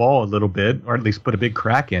broke that wall a little bit, or at least put a big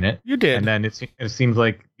crack in it. You did. And then it seems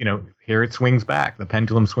like, you know, here it swings back. The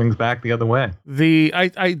pendulum swings back the other way.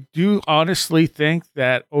 I do honestly think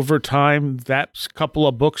that over time, that couple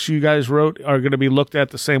of books you guys wrote are going to be looked at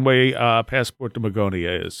the same way Passport to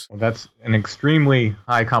Magonia is. Well, that's an extremely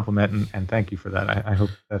high compliment, and thank you for that. I hope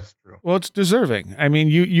that's true. Well, it's deserving. I mean,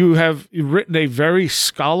 you've written a very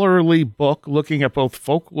scholarly book looking at both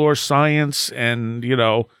folklore, science, and, you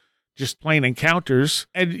know, just plain encounters.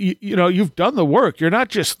 And, you know, you've done the work. You're not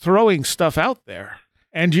just throwing stuff out there.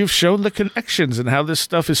 And you've shown the connections and how this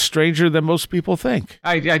stuff is stranger than most people think.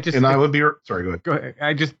 I just Sorry, go ahead. Go ahead.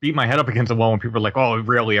 I just beat my head up against the wall when people are like, "Oh, it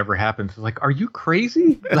rarely ever happens." It's like, are you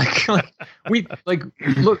crazy?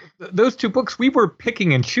 Look, those two books we were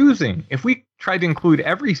picking and choosing. If we tried to include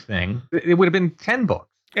everything, it would have been 10 books.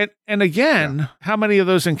 And again, how many of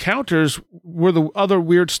those encounters were the other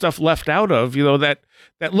weird stuff left out of? You know, that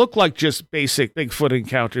looked like just basic Bigfoot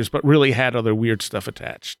encounters, but really had other weird stuff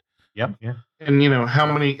attached. Yep. Yeah. And you know, how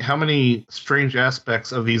many strange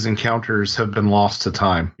aspects of these encounters have been lost to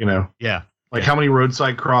time, you know? Yeah. Like how many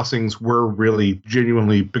roadside crossings were really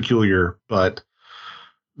genuinely peculiar, but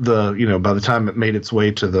by the time it made its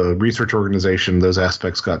way to the research organization, those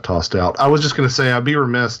aspects got tossed out. I was just going to say, I'd be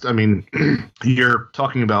remiss. I mean, you're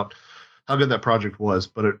talking about how good that project was,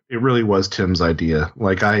 but it really was Tim's idea.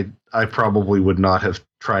 Like I probably would not have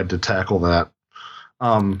tried to tackle that.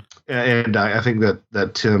 And I think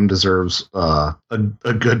that Tim deserves a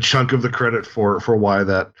good chunk of the credit for why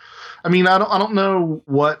that. I mean, I don't know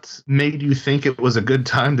what made you think it was a good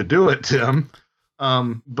time to do it, Tim.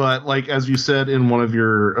 But like as you said in one of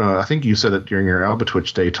your, I think you said it during your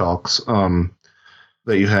Albatwitch Day talks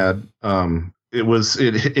that you had.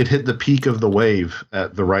 It hit the peak of the wave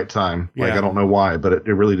at the right time. Yeah. Like I don't know why, but it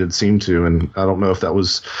really did seem to, and I don't know if that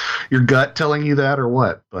was your gut telling you that or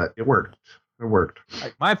what, but it worked. It worked.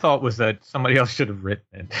 My thought was that somebody else should have written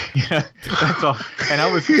it. Yeah, that's all. And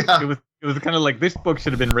it was kind of like, this book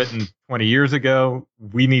should have been written 20 years ago.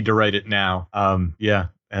 We need to write it now. Yeah,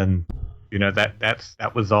 and you know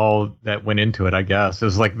that was all that went into it. I guess it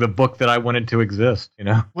was like the book that I wanted to exist. You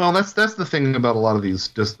know. Well, that's the thing about a lot of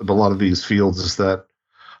these fields is that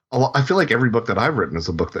I feel like every book that I've written is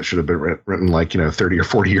a book that should have been written like, 30 or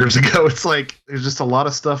 40 years ago. It's like there's just a lot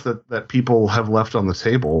of stuff that people have left on the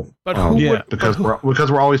table. But because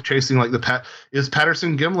we're always chasing like is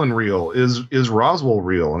Patterson Gimlin real? Is Roswell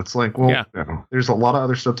real? And it's like, well, there's a lot of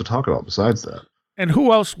other stuff to talk about besides that. And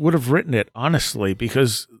who else would have written it, honestly?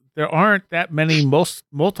 Because there aren't that many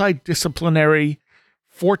multidisciplinary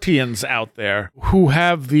Forteans out there who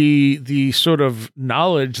have the sort of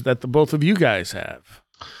knowledge that the both of you guys have.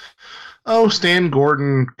 Oh, Stan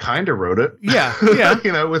Gordon kind of wrote it. Yeah.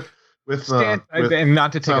 with Stan, and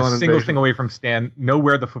not to take a single thing away from Stan, know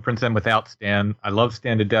where the footprints end without Stan. I love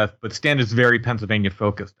Stan to death, but Stan is very Pennsylvania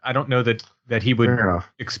focused. I don't know that he would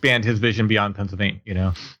expand his vision beyond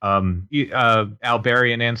Pennsylvania. Al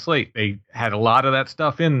Berry and Ann Slate, they had a lot of that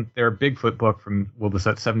stuff in their Bigfoot book from, what was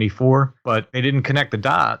that, 74, but they didn't connect the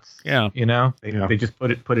dots. Yeah. They just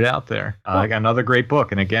put it out there. I got another great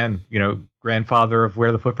book, and again, grandfather of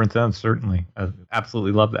Where the Footprints End, certainly. I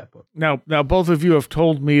absolutely love that book. Now, both of you have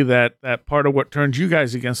told me that part of what turned you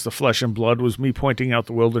guys against the Flesh and Blood was me pointing out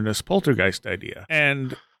the wilderness poltergeist idea.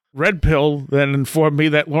 And Red Pill then informed me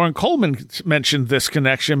that Lauren Coleman mentioned this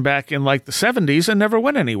connection back in like the 70s and never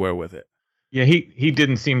went anywhere with it. Yeah, he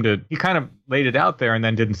didn't seem to, he kind of laid it out there and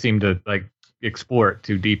then didn't seem to like explore it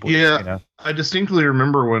too deeply. Yeah, I distinctly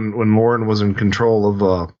remember when Lauren was in control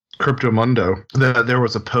of Cryptomundo, that there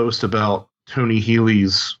was a post about Tony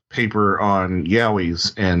Healy's paper on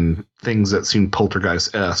Yowies and things that seemed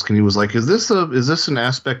poltergeist-esque, and he was like, "Is this an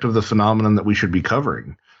aspect of the phenomenon that we should be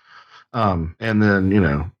covering?" And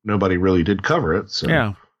then nobody really did cover it. So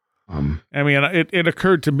yeah. I mean, it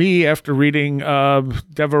occurred to me after reading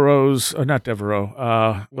Willette's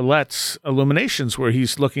Illuminations, where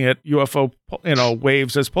he's looking at UFO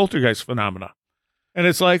waves as poltergeist phenomena. And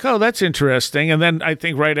it's like, oh, that's interesting. And then I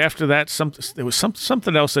think right after that, there was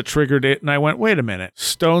something else that triggered it. And I went, wait a minute.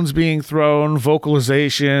 Stones being thrown,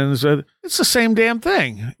 vocalizations. It's the same damn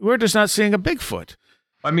thing. We're just not seeing a Bigfoot.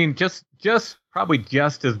 I mean, just probably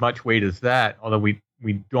just as much weight as that, although we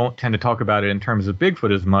don't tend to talk about it in terms of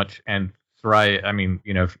Bigfoot as much. And Soraya, I mean,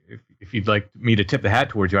 if if you'd like me to tip the hat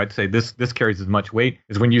towards you, I'd say this carries as much weight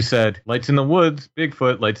as when you said lights in the woods,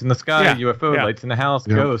 Bigfoot, lights in the sky, UFO, lights in the house,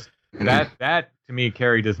 ghost. That to me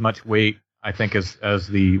carried as much weight, I think, as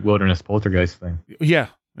the wilderness poltergeist thing. Yeah.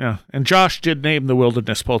 And Josh did name the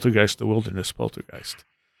wilderness poltergeist the wilderness poltergeist.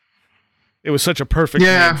 It was such a perfect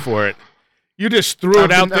name for it. You just threw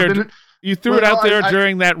it out there. You threw it out there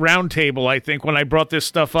during that round table, I think, when I brought this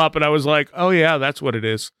stuff up, and I was like, "Oh yeah, that's what it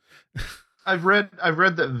is." I've read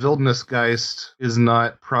that Wildnisgeist is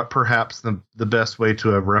not perhaps the best way to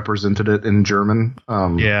have represented it in German.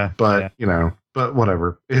 But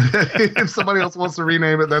whatever. If somebody else wants to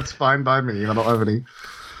rename it, that's fine by me. I don't have any.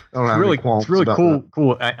 It's really cool.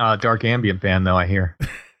 Dark ambient band, though. I hear.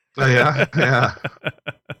 Yeah.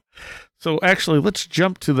 So actually, let's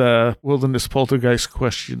jump to the wilderness poltergeist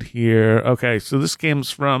question here. Okay, so this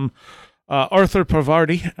comes from Arthur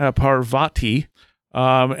Parvati,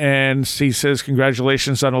 and he says,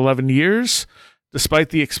 "Congratulations on 11 years. Despite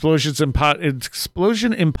the explosion in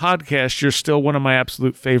podcast, you're still one of my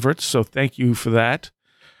absolute favorites. So thank you for that."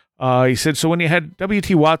 He said, "So when you had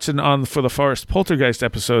W.T. Watson on for the Forest Poltergeist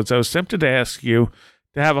episodes, I was tempted to ask you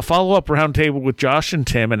to have a follow-up roundtable with Josh and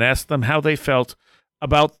Tim and ask them how they felt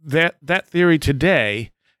about that theory today,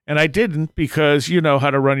 and I didn't because you know how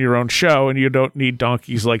to run your own show and you don't need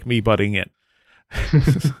donkeys like me butting in."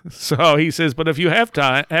 So he says, "But if you have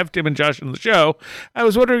time, have Tim and Josh on the show, I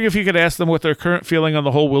was wondering if you could ask them what their current feeling on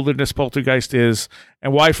the whole wilderness poltergeist is,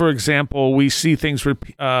 and why, for example, we see things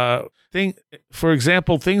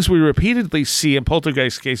things we repeatedly see in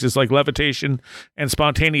poltergeist cases like levitation and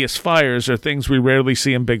spontaneous fires are things we rarely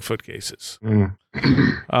see in Bigfoot cases." One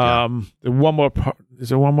more part. Is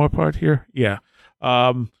there one more part here? Yeah.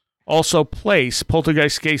 Also, place.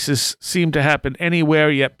 Poltergeist cases seem to happen anywhere,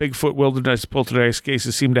 yet Bigfoot wilderness poltergeist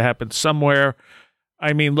cases seem to happen somewhere.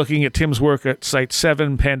 I mean, looking at Tim's work at Site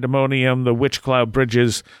 7, Pandemonium, the Witch Cloud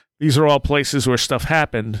Bridges, these are all places where stuff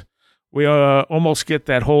happened. We almost get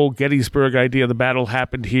that whole Gettysburg idea, the battle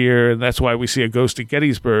happened here, and that's why we see a ghost at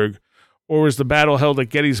Gettysburg. Or was the battle held at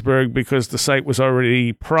Gettysburg because the site was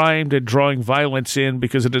already primed and drawing violence in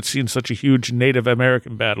because it had seen such a huge Native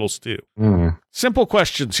American battles too? Simple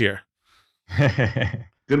questions here.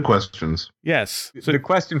 Good questions. Yes. So the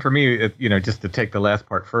question for me, just to take the last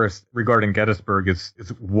part first, regarding Gettysburg is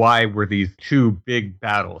why were these two big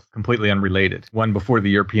battles completely unrelated? One before the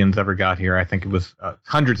Europeans ever got here. I think it was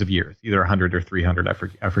hundreds of years, either 100 or 300.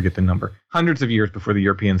 I forget the number. Hundreds of years before the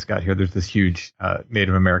Europeans got here, there's this huge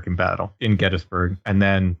Native American battle in Gettysburg. And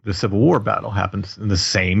then the Civil War battle happens in the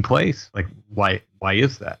same place. Like, why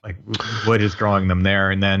is that? Like, what is drawing them there?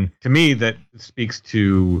 And then to me, that speaks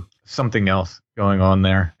to something else going on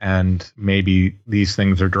there, and maybe these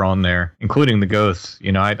things are drawn there, including the ghosts.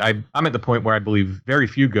 I'm at the point where I believe very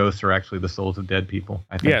few ghosts are actually the souls of dead people.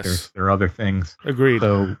 I think there are other things. Agreed.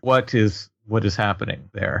 So what is happening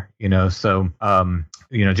there? So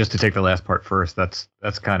just to take the last part first, that's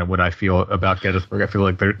kind of what I feel about Gettysburg. I feel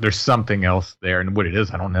like there's something else there, and what it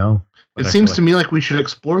is, I don't know. It seems to me like we should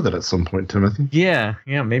explore that at some point, Timothy. Yeah,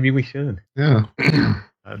 maybe we should. Yeah.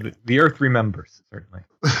 The Earth remembers, certainly.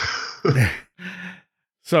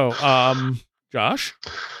 So, Josh?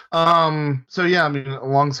 So yeah, I mean,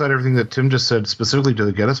 alongside everything that Tim just said, specifically to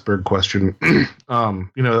the Gettysburg question,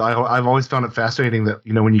 I've always found it fascinating that,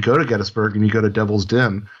 when you go to Gettysburg and you go to Devil's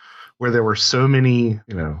Den, where there were so many,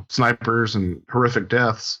 snipers and horrific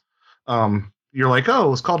deaths, you're like, oh,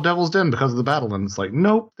 it was called Devil's Den because of the battle. And it's like,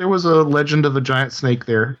 nope, there was a legend of a giant snake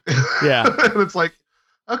there. Yeah. And it's like,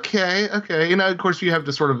 okay. Of course you have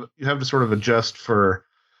to sort of adjust for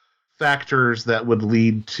factors that would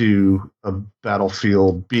lead to a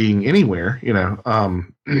battlefield being anywhere,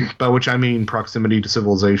 by which I mean proximity to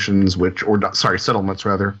civilizations, settlements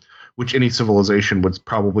rather, which any civilization would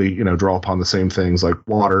probably, draw upon the same things like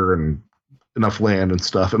water and enough land and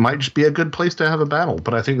stuff. It might just be a good place to have a battle,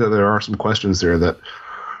 but I think that there are some questions there that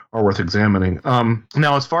are worth examining.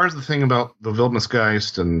 Now, as far as the thing about the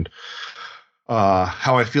Wildnisgeist and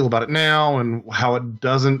how I feel about it now and how it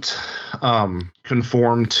doesn't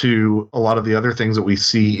conform to a lot of the other things that we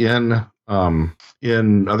see in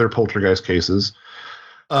other poltergeist cases.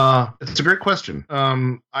 It's a great question.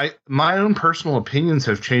 My own personal opinions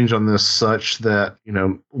have changed on this such that,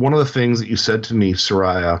 one of the things that you said to me,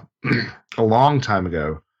 Soraya, a long time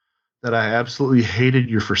ago that I absolutely hated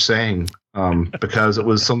you for saying, because it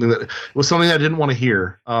was something that I didn't want to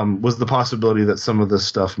hear, was the possibility that some of this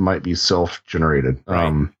stuff might be self-generated.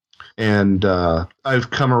 Right. And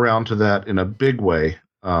I've come around to that in a big way.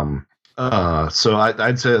 So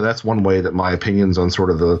I'd say that's one way that my opinions on sort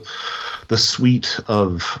of the suite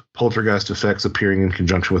of poltergeist effects appearing in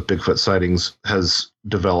conjunction with Bigfoot sightings has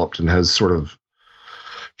developed and has sort of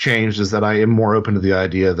changed, is that I am more open to the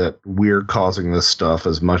idea that we're causing this stuff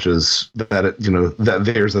as much as that it, that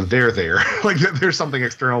there's a there there, like that there's something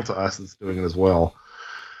external to us that's doing it as well.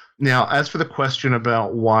 Now, as for the question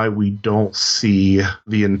about why we don't see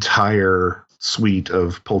the entire suite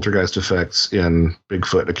of poltergeist effects in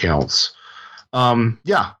Bigfoot accounts,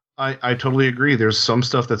 I totally agree. There's some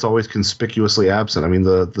stuff that's always conspicuously absent. I mean,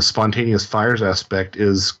 the spontaneous fires aspect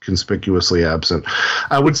is conspicuously absent.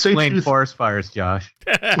 I would say forest fires, Josh.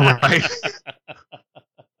 Right.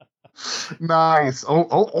 Nice.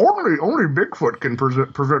 Only Bigfoot can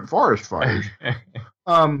prevent forest fires.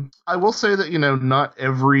 I will say that, not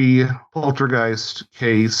every poltergeist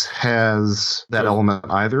case has that element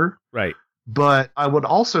either. Right. But I would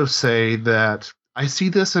also say that I see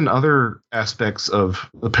this in other aspects of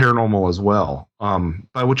the paranormal as well.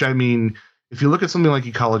 By which I mean, if you look at something like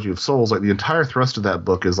Ecology of Souls, like the entire thrust of that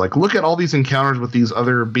book is like, look at all these encounters with these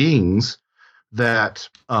other beings that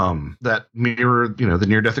mirror, the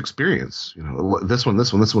near-death experience. This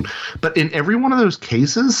one. But in every one of those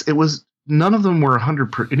cases, it was none of them were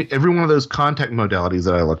 100%. Every one of those contact modalities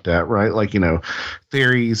that I looked at, right? Like,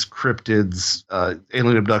 theories, cryptids,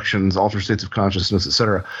 alien abductions, altered states of consciousness,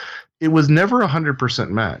 etc. It was never 100%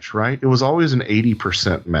 match, right? It was always an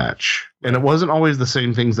 80% match. And it wasn't always the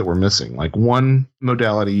same things that were missing. Like one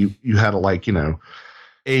modality, you had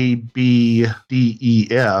A, B, D, E,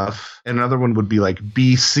 F, and another one would be like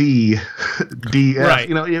B, C, D, F. Right.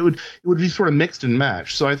 It would be sort of mixed and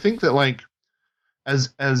matched. So I think that like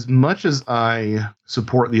as much as I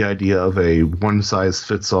support the idea of a one size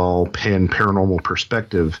fits all paranormal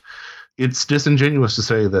perspective, it's disingenuous to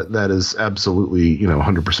say that that is absolutely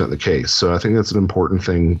 100% the case. So I think that's an important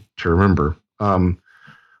thing to remember.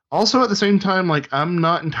 Also, at the same time, like, I'm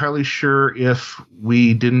not entirely sure if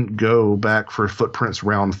we didn't go back for Footprints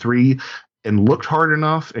round 3 and looked hard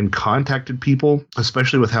enough and contacted people,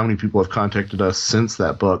 especially with how many people have contacted us since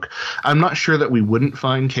that book. I'm not sure that we wouldn't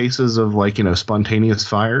find cases of spontaneous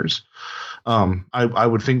fires. I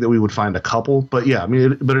would think that we would find a couple, but yeah, I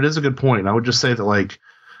mean, but it is a good point. And I would just say that like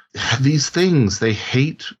these things, they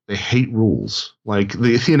hate rules. Like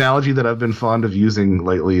the analogy that I've been fond of using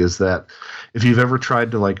lately is that if you've ever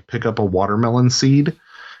tried to like pick up a watermelon seed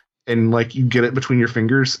and like you get it between your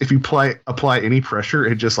fingers, if you apply any pressure,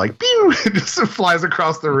 it just like pew, it just flies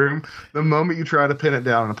across the room the moment you try to pin it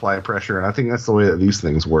down and apply a pressure. And I think that's the way that these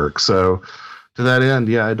things work. So to that end,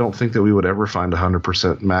 yeah, I don't think that we would ever find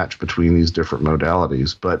 100% match between these different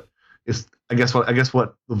modalities. But I guess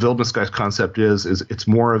what the Wilderness Geist concept is it's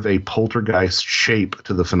more of a poltergeist shape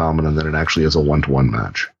to the phenomenon than it actually is a one-to-one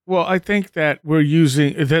match. Well, I think that we're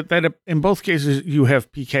using that in both cases you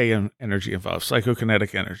have PK energy involved,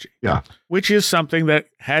 psychokinetic energy. Yeah. Which is something that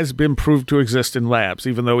has been proved to exist in labs,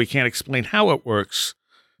 even though we can't explain how it works.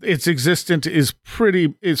 Its existence is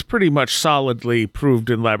pretty much solidly proved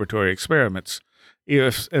in laboratory experiments,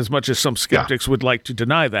 as much as some skeptics would like to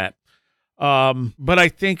deny that. But I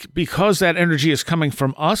think because that energy is coming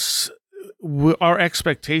from us, our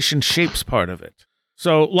expectation shapes part of it.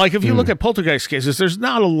 So, like, if you look at poltergeist cases, there's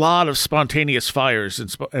not a lot of spontaneous fires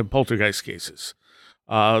in poltergeist cases.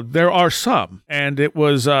 There are some, and it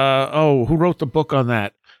was who wrote the book on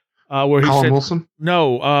that? Where he Colin said, Wilson?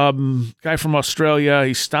 No, guy from Australia.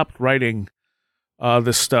 He stopped writing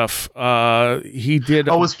this stuff. He did.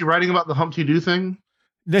 Oh, was he writing about the Humpty Doo thing?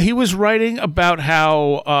 He was writing about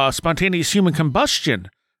how spontaneous human combustion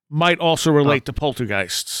might also relate to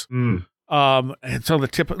poltergeists. And so the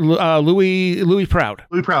tip, Louis Proud.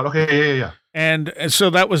 Louis Proud. Okay, yeah. And so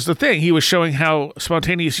that was the thing. He was showing how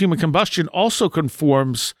spontaneous human combustion also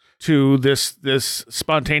conforms to this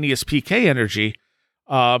spontaneous PK energy.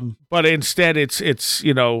 But instead it's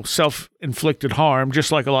self-inflicted harm,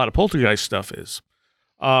 just like a lot of poltergeist stuff is.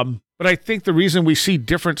 But I think the reason we see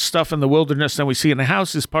different stuff in the wilderness than we see in the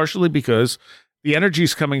house is partially because the energy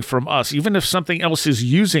is coming from us. Even if something else is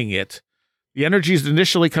using it, the energy is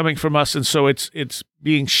initially coming from us, and so it's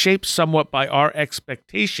being shaped somewhat by our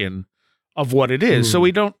expectation of what it is. So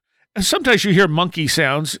we don't. Sometimes you hear monkey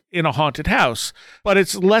sounds in a haunted house, but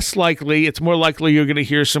it's less likely. It's more likely you're going to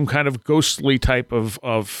hear some kind of ghostly type of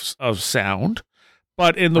sound.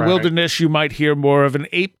 But in the wilderness, you might hear more of an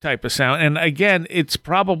ape type of sound. And again, it's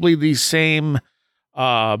probably the same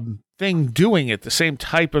thing doing it, the same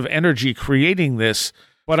type of energy creating this.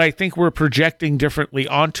 But I think we're projecting differently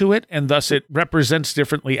onto it, and thus it represents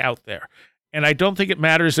differently out there. And I don't think it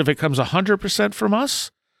matters if it comes 100% from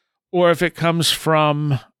us or if it comes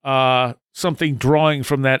from something drawing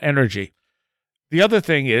from that energy. The other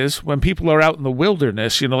thing is when people are out in the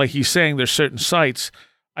wilderness, like he's saying, there's certain sites.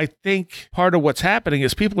 I think part of what's happening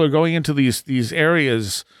is people are going into these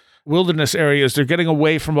areas, wilderness areas. They're getting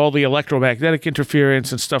away from all the electromagnetic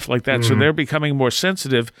interference and stuff like that. So they're becoming more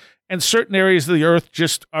sensitive. And certain areas of the earth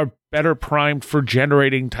just are better primed for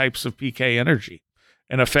generating types of PK energy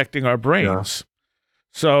and affecting our brains. Yeah.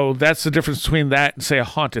 So that's the difference between that and, say, a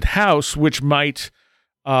haunted house, which might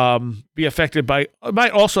be affected by, it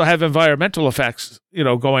might also have environmental effects,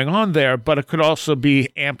 going on there, but it could also be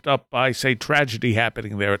amped up by, say, tragedy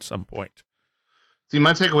happening there at some point. See,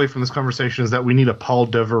 my takeaway from this conversation is that we need a Paul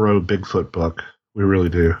Devereaux Bigfoot book. We really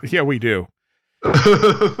do. Yeah, we do.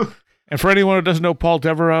 And for anyone who doesn't know Paul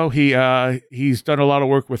Devereaux, he's done a lot of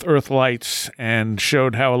work with Earthlights and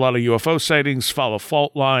showed how a lot of UFO sightings follow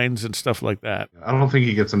fault lines and stuff like that. I don't think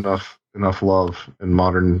he gets enough love in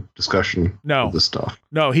modern discussion of this stuff.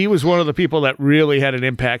 No, he was one of the people that really had an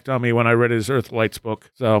impact on me when I read his Earthlights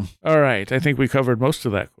book. So, all right, I think we covered most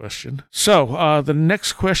of that question. So, the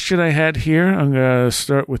next question I had here, I'm going to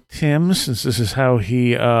start with Tim, since this is how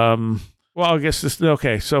he,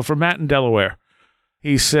 okay, so for Matt in Delaware.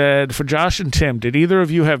 He said, for Josh and Tim, did either of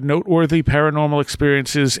you have noteworthy paranormal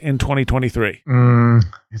experiences in 2023?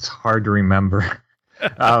 It's hard to remember.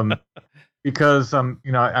 Because I'm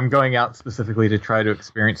going out specifically to try to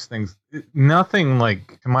experience things. Nothing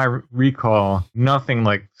like, to my recall, nothing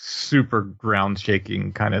like super ground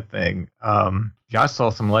shaking kind of thing. Josh saw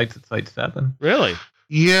some lights at Site 7. Really?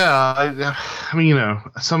 Yeah, I mean,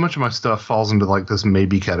 so much of my stuff falls into like this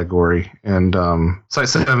maybe category, and Site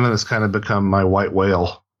 7 has kind of become my white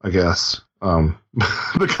whale, I guess,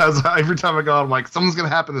 because every time I go, I'm like, something's gonna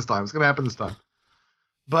happen this time. It's gonna happen this time.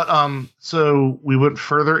 But so we went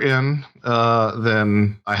further in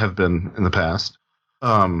than I have been in the past,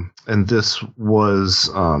 and this was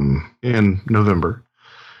in November,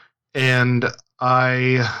 and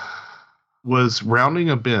I was rounding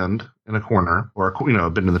a bend in a corner, or a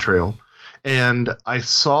bend in the trail, and I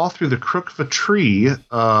saw through the crook of a tree,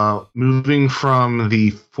 moving from the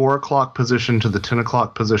 4 o'clock position to the 10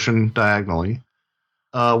 o'clock position diagonally,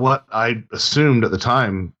 what I assumed at the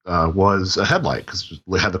time was a headlight, because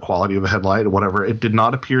it had the quality of a headlight or whatever. It did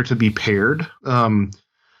not appear to be paired, and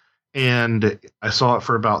I saw it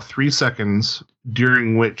for about 3 seconds,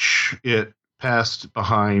 during which it passed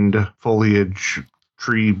behind foliage,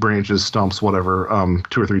 tree branches, stumps, whatever,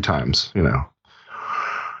 2 or 3 times,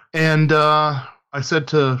 And I said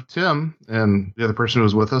to Tim and the other person who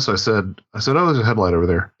was with us, I said, oh, there's a headlight over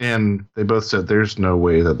there. And they both said, there's no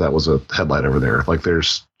way that was a headlight over there. Like,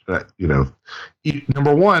 there's,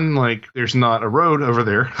 number one, like, there's not a road over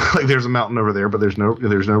there. Like, there's a mountain over there, but there's no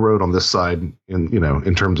road on this side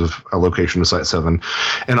in terms of a location of Site 7.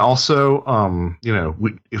 And also,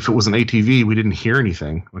 if it was an ATV, we didn't hear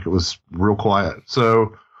anything. Like, it was real quiet.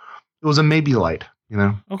 So it was a maybe light,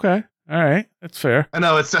 Okay. All right, that's fair. I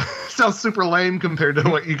know it sounds super lame compared to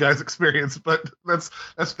what you guys experienced, but that's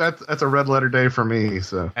a red letter day for me.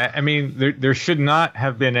 So I mean, there should not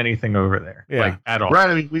have been anything over there, like, at all. Right.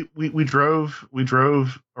 I mean, we drove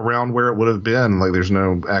around where it would have been. Like, there's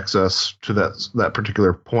no access to that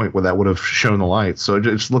particular point where that would have shown the light. So it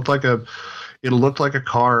just looked like a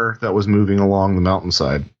car that was moving along the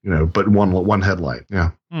mountainside, but one headlight.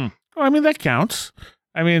 Yeah. Well, I mean, that counts.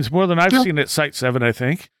 I mean, it's more than I've seen at Site 7, I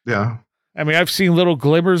think. Yeah. I mean, I've seen little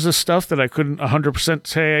glimmers of stuff that I couldn't 100%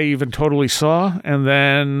 say I even totally saw. And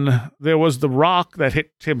then there was the rock that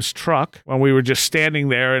hit Tim's truck when we were just standing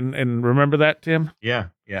there. And remember that, Tim? Yeah,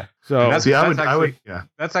 yeah. So that's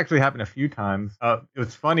actually happened a few times. It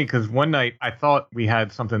was funny because one night I thought we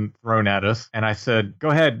had something thrown at us, and I said, "Go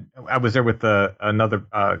ahead." I was there with another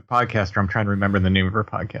podcaster. I'm trying to remember the name of her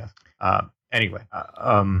podcast. Anyway,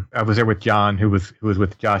 I was there with John, who was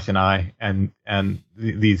with Josh and I, and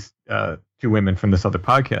these 2 women from this other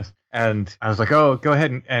podcast. And I was like, "Oh, go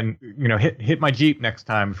ahead and hit my Jeep next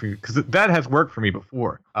time, because that has worked for me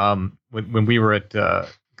before." When we were at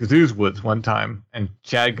Gazoo's Woods one time, and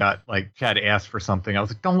Chad asked for something. I was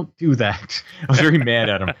like, "Don't do that." I was very mad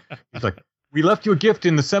at him. He's like, "We left you a gift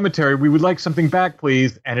in the cemetery. We would like something back,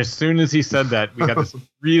 please." And as soon as he said that, we got this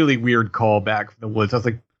really weird call back from the woods. I was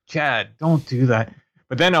like, "Chad, don't do that."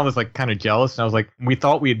 But then I was like kind of jealous, and I was like, we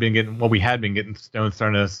had been getting stones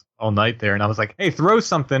thrown at us all night there, and I was like, "Hey, throw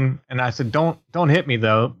something." And I said, don't hit me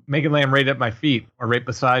though. Make it land right at my feet or right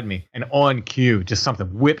beside me. And on cue, just something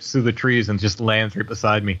whips through the trees and just lands right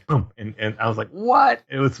beside me. Boom. And I was like, what?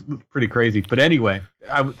 It was pretty crazy. But anyway,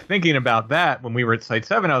 I was thinking about that when we were at Site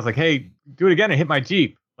 7. I was like, "Hey, do it again and hit my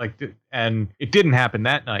Jeep." And it didn't happen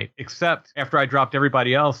that night, except after I dropped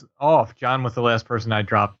everybody else off. John was the last person I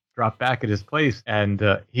dropped drop back at his place, and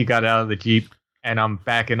he got out of the Jeep. And I'm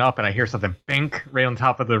backing up, and I hear something bink right on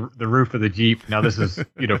top of the roof of the Jeep. Now this is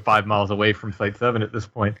 5 miles away from Site 7 at this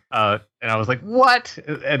point. And I was like, "What?"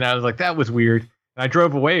 And I was like, "That was weird." And I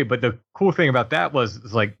drove away. But the cool thing about that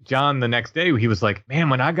was like John the next day, he was like, "Man,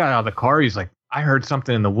 when I got out of the car, he's like, I heard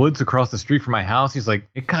something in the woods across the street from my house." He's like,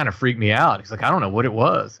 "It kind of freaked me out." He's like, "I don't know what it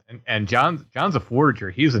was." And John's a forager.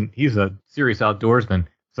 He's a serious outdoorsman.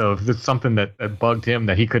 So if it's something that bugged him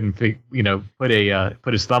that he couldn't,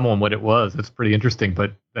 put his thumb on what it was, it's pretty interesting.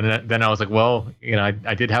 But then I was like, well,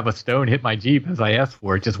 I did have a stone hit my Jeep as I asked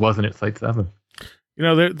for. It just wasn't at Site 7.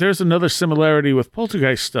 There's another similarity with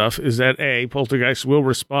poltergeist stuff is that A, poltergeists will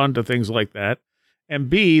respond to things like that, and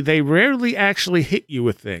B, they rarely actually hit you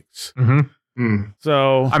with things. Mm-hmm. Mm.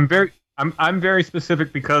 So I'm very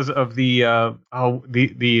specific because of the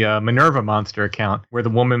Minerva Monster account where the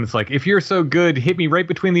woman was like, "If you're so good, hit me right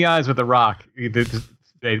between the eyes with a rock."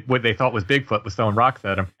 What they thought was Bigfoot was throwing rocks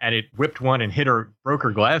at him, and it whipped one and broke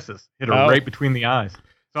her glasses, hit her right between the eyes.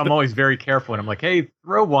 So I'm always very careful, and I'm like, "Hey,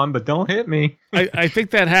 throw one, but don't hit me." I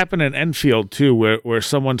think that happened in Enfield too, where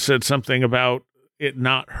someone said something about it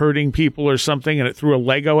not hurting people or something, and it threw a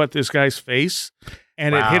Lego at this guy's face.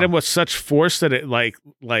 And It hit him with such force that it like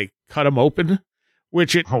cut him open,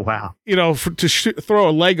 which it throw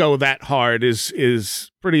a Lego that hard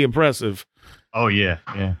is pretty impressive. Oh yeah.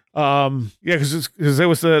 Because there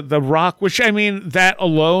was the rock, which I mean that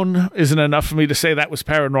alone isn't enough for me to say that was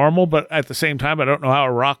paranormal, but at the same time I don't know how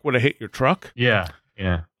a rock would have hit your truck. Yeah.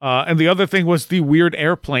 And the other thing was the weird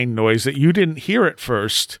airplane noise that you didn't hear at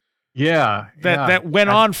first. Yeah. That went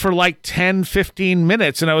on for like 10, 15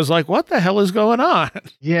 minutes, and I was like, what the hell is going on?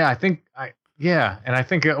 Yeah, I think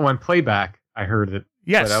when playback, I heard it.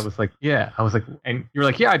 Yes. But I was like, and you were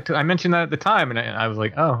like, yeah, I mentioned that at the time, and I was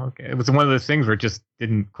like, oh, okay. It was one of those things where it just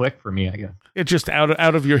didn't click for me, I guess. It just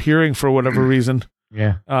out of your hearing for whatever reason.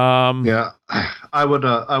 Yeah. I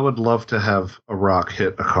would love to have a rock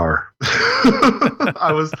hit a car.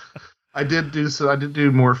 I did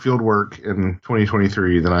do more field work in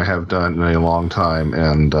 2023 than I have done in a long time,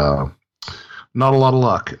 and not a lot of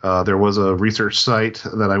luck. There was a research site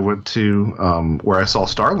that I went to where I saw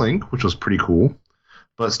Starlink, which was pretty cool,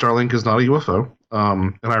 but Starlink is not a UFO.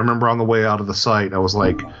 And I remember on the way out of the site, I was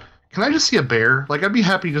like, "Can I just see a bear? Like, I'd be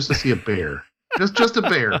happy just to see a bear." Just a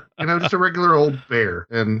bear, just a regular old bear.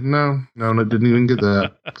 And no, I didn't even get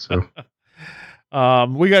that. So.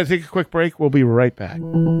 We got to take a quick break. We'll be right back.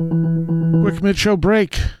 Quick mid-show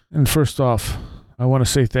break. And first off, I want to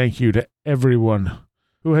say thank you to everyone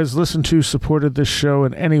who has listened to, supported this show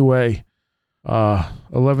in any way.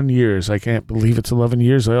 11 years. I can't believe it's 11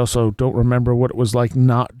 years. I also don't remember what it was like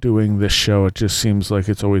not doing this show. It just seems like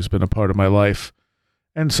it's always been a part of my life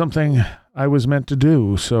and something I was meant to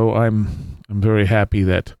do. So I'm very happy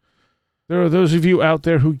that there are those of you out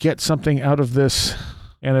there who get something out of this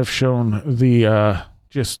and have shown the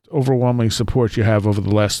just overwhelming support you have over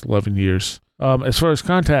the last 11 years. As far as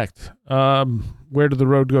contact,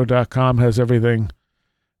 wheredidtheroadgo.com has everything.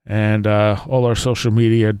 And all our social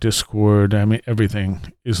media, Discord,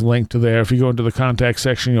 everything is linked to there. If you go into the contact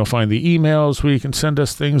section, you'll find the emails where you can send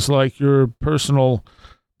us things like your personal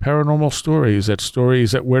paranormal stories at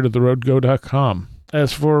wheredidtheroadgo.com.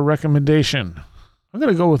 As for a recommendation, I'm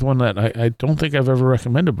going to go with one that I don't think I've ever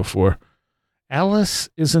recommended before. Alice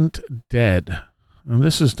Isn't Dead. And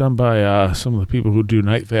this is done by some of the people who do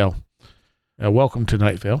Night Vale. Welcome to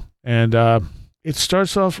Night Vale. And it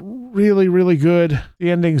starts off really, really good. The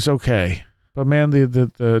ending's okay. But man,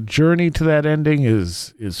 the journey to that ending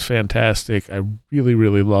is fantastic. I really,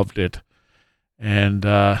 really loved it. And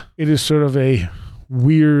it is sort of a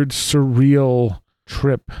weird, surreal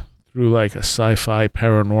trip through like a sci-fi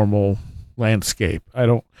paranormal landscape. I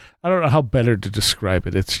don't know how better to describe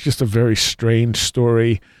it. It's just a very strange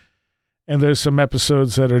story, and there's some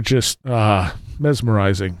episodes that are just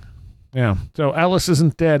mesmerizing. Yeah. So Alice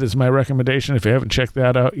Isn't Dead is my recommendation. If you haven't checked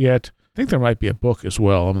that out yet, I think there might be a book as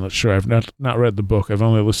well. I'm not sure. I've not read the book. I've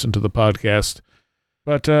only listened to the podcast.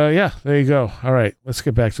 But yeah, there you go. All right, let's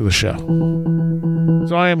get back to the show.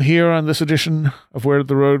 So I am here on this edition of Where Did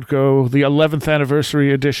the Road Go, the 11th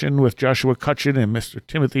anniversary edition with Joshua Cutchin and Mr.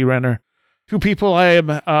 Timothy Renner. Two people I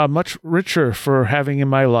am much richer for having in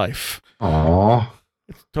my life. Aww.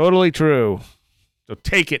 It's totally true. So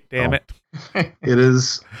take it, damn it. It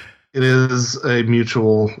is a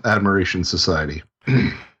mutual admiration society.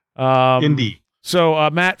 Indeed. So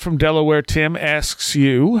Matt from Delaware, Tim, asks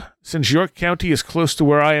you, since York County is close to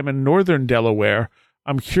where I am in northern Delaware,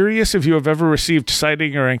 I'm curious if you have ever received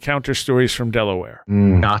sighting or encounter stories from Delaware.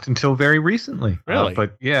 Not until very recently. Really?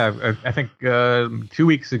 But yeah, I think 2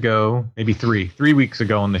 weeks ago, maybe 3 weeks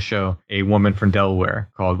ago on the show, a woman from Delaware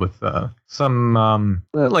called with some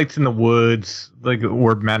lights in the woods, like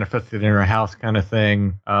were manifested in her house kind of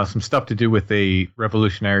thing. Some stuff to do with a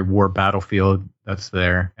Revolutionary War battlefield that's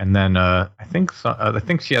there. And then I think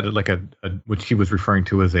she had like a what she was referring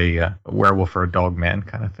to as a werewolf or a dog man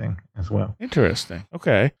kind of thing as well. Interesting.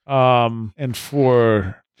 Okay. And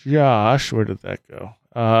for Josh, where did that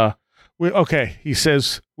go? Okay, he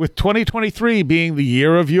says, with 2023 being the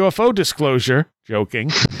year of UFO disclosure, joking,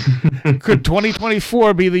 could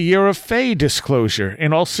 2024 be the year of Fae disclosure?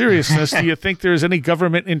 In all seriousness, do you think there is any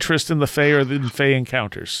government interest in the Fae or in Fae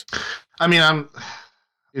encounters? I mean,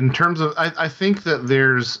 in terms of, I think that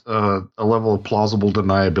there's a level of plausible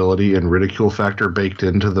deniability and ridicule factor baked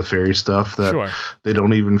into the fairy stuff that they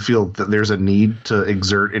don't even feel that there's a need to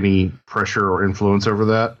exert any pressure or influence over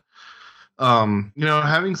that.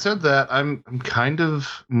 Having said that, I'm kind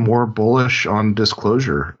of more bullish on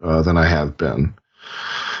disclosure than I have been.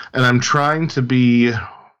 And I'm trying to be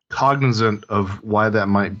cognizant of why that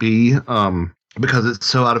might be, because it's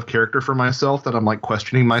so out of character for myself that I'm like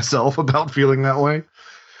questioning myself about feeling that way.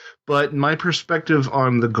 But my perspective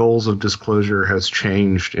on the goals of disclosure has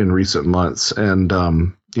changed in recent months. And,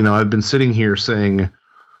 I've been sitting here saying,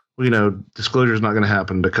 disclosure is not going to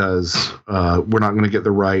happen because we're not going to get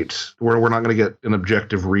we're not going to get an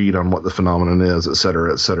objective read on what the phenomenon is, et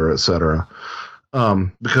cetera, et cetera, et cetera.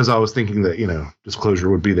 Because I was thinking that,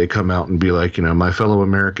 disclosure would be they come out and be like, my fellow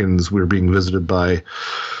Americans, we're being visited by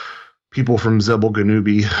people from Zebel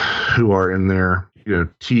Ganubi who are in their,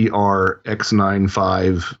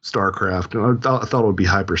 TRX-95 Starcraft. I thought it would be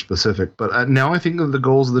hyper specific, but now I think of the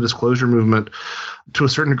goals of the disclosure movement. To a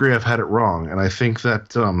certain degree, I've had it wrong, and I think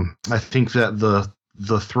that the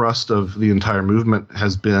thrust of the entire movement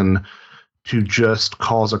has been to just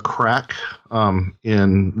cause a crack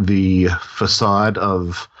in the facade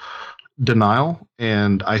of denial,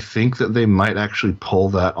 and I think that they might actually pull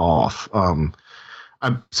that off. I've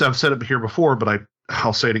said it here before, but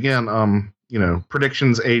I'll say it again.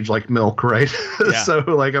 Predictions age like milk, right? Yeah. So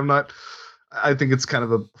I think it's kind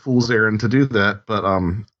of a fool's errand to do that, but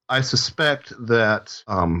I suspect that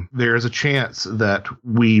there is a chance that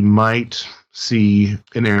we might see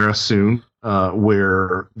an era soon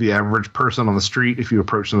where the average person on the street, if you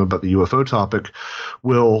approach them about the UFO topic,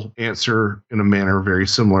 will answer in a manner very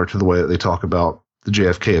similar to the way that they talk about the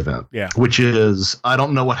JFK event, which is, I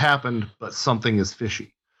don't know what happened, but something is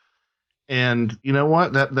fishy. And you know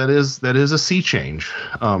what? That is a sea change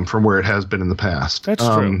from where it has been in the past. That's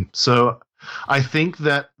true. So I think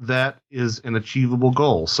that is an achievable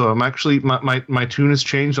goal. So I'm actually my tune has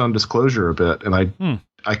changed on disclosure a bit, and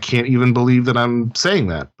I can't even believe that I'm saying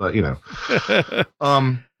that. But now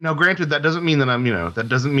granted, that doesn't mean that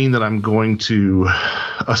I'm going to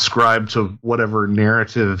ascribe to whatever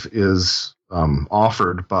narrative is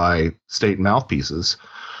offered by state mouthpieces.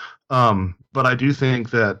 But I do think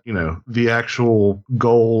that, the actual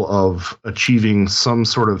goal of achieving some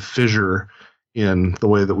sort of fissure in the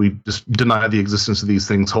way that we just deny the existence of these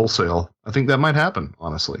things wholesale, I think that might happen,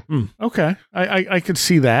 honestly. Okay. I could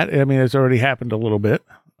see that. I mean, it's already happened a little bit.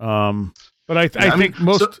 But I think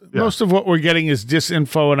most of what we're getting is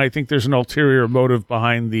disinfo, and I think there's an ulterior motive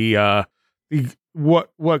behind the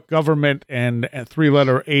what government and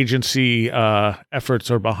three-letter agency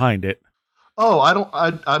efforts are behind it. Oh,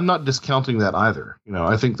 I'm not discounting that either.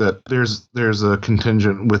 I think that there's a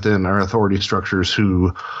contingent within our authority structures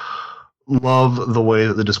who love the way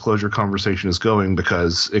that the disclosure conversation is going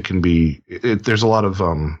because it can be there's a lot of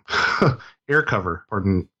air cover,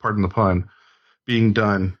 pardon the pun, being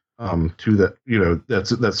done to that,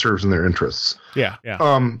 that serves in their interests. Yeah.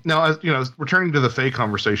 Now, as returning to the Fae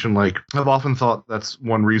conversation, I've often thought that's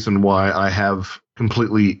one reason why I have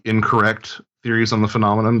completely incorrect theories on the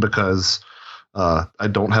phenomenon, because I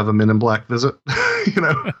don't have a Men in Black visit,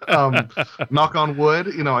 knock on wood,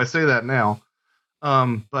 I say that now.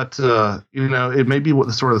 But it may be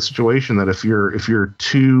the sort of situation that if you're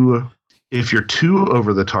too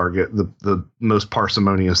over the target, the most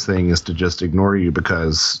parsimonious thing is to just ignore you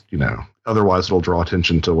because, otherwise it'll draw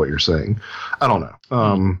attention to what you're saying. I don't know.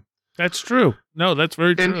 That's true. No, that's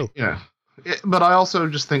very true. Yeah. But I also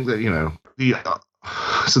just think that,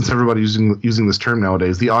 since everybody's using this term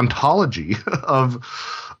nowadays, the ontology of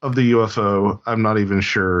the UFO, I'm not even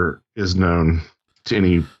sure is known to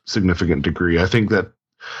any significant degree. I think that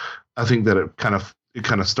it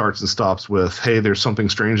kind of starts and stops with, hey, there's something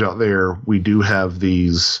strange out there. We do have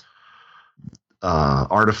these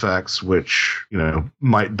artifacts, which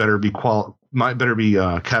might better be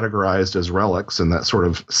categorized as relics in that sort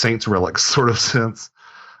of saints relics sort of sense.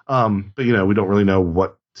 But we don't really know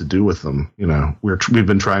what to do with them. We've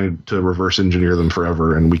been trying to reverse engineer them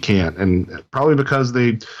forever, and we can't. And probably because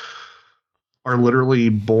they are literally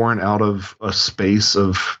born out of a space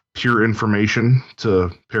of pure information,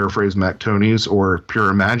 to paraphrase Mac Toney's, or pure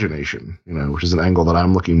imagination, which is an angle that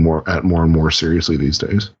I'm looking more and more seriously these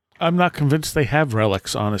days. I'm not convinced they have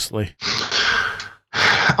relics, honestly.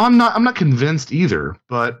 I'm not convinced either,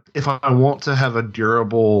 but if I want to have a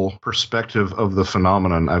durable perspective of the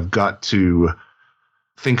phenomenon, I've got to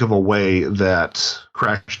think of a way that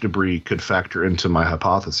crash debris could factor into my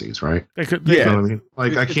hypotheses, right? They could, You know what I mean?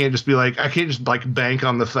 Like, I can't just bank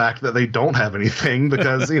on the fact that they don't have anything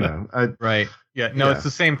because, Right. Yeah. No, It's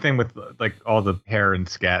the same thing with like all the hair and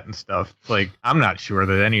scat and stuff. Like, I'm not sure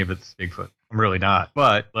that any of it's Bigfoot. I'm really not.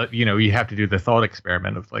 But you have to do the thought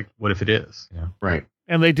experiment of like, what if it is? Right.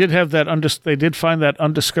 And they did have that. They did find that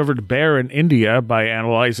undiscovered bear in India by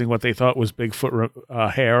analyzing what they thought was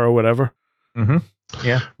Bigfoot hair or whatever. Mm-hmm.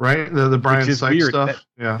 Yeah. Right. The Brian Sykes stuff.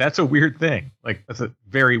 That's a weird thing. Like, that's a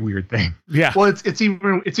very weird thing. Yeah. Well, it's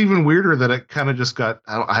even weirder that it kind of just got.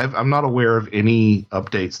 I'm not aware of any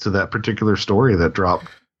updates to that particular story that dropped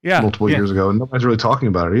multiple years ago, and nobody's really talking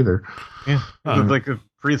about it either. Yeah. Like a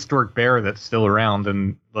prehistoric bear that's still around,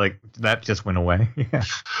 and like that just went away. Yeah.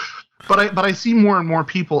 But I see more and more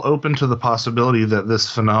people open to the possibility that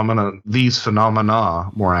these phenomena,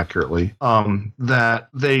 more accurately, that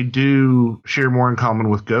they do share more in common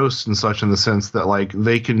with ghosts and such, in the sense that like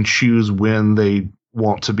they can choose when they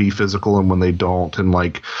want to be physical and when they don't. And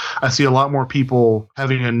like, I see a lot more people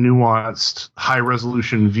having a nuanced, high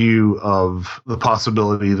resolution view of the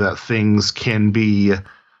possibility that things can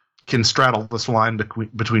straddle this line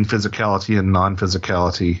between physicality and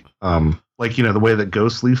non-physicality. Like, the way that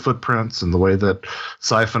ghosts leave footprints and the way that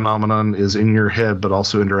psi phenomenon is in your head but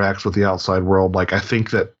also interacts with the outside world. Like, I think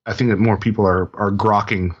that more people are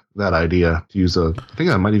grokking that idea, to use I think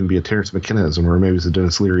that might even be a Terrence McKennaism, or maybe it's a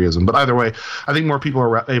Dennis Learyism. But either way, I think more people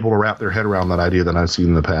are able to wrap their head around that idea than I've seen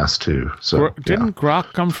in the past too. So didn't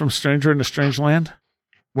Grok come from Stranger in a Strange Land?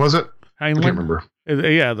 Was it? Heinlein? I can't remember.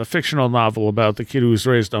 Yeah, the fictional novel about the kid who was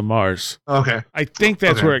raised on Mars. Okay. I think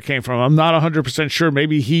that's where it came from. I'm not 100% sure.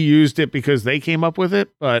 Maybe he used it because they came up with it,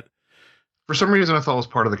 but for some reason I thought it was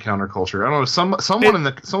part of the counterculture. I don't know. Someone in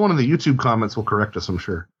the YouTube comments will correct us, I'm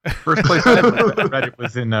sure. First place I read it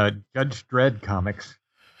was in Judge Dredd comics.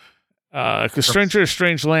 Because Stranger in a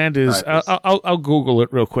Strange Land is. I'll Google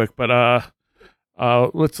it real quick, but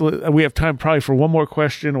we have time probably for one more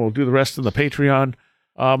question, and we'll do the rest in the Patreon.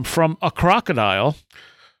 From a crocodile,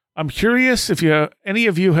 I'm curious if any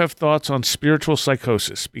of you have thoughts on spiritual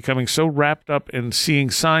psychosis, becoming so wrapped up in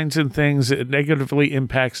seeing signs and things it negatively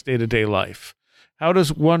impacts day-to-day life. How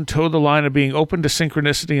does one toe the line of being open to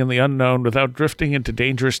synchronicity and the unknown without drifting into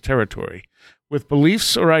dangerous territory? With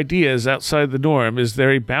beliefs or ideas outside the norm, is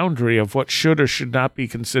there a boundary of what should or should not be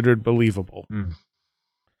considered believable?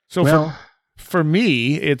 So for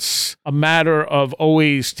me, it's a matter of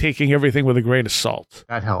always taking everything with a grain of salt.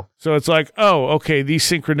 That helps. So it's like, oh, okay, these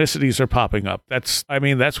synchronicities are popping up. That's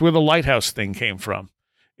where the lighthouse thing came from,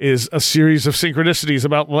 is a series of synchronicities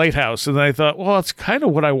about the lighthouse. And then I thought, well, it's kind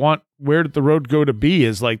of what I want Where Did the Road Go to be,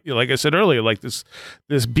 is like I said earlier, like this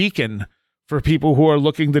beacon for people who are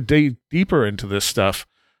looking to dig deeper into this stuff.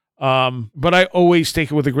 But I always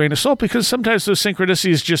take it with a grain of salt, because sometimes those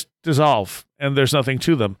synchronicities just dissolve and there's nothing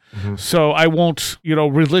to them. Mm-hmm. So I won't,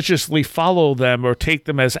 religiously follow them or take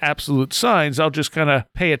them as absolute signs. I'll just kind of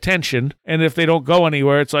pay attention. And if they don't go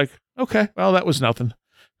anywhere, it's like, okay, well, that was nothing.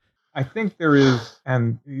 I think there is,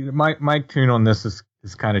 and my tune on this is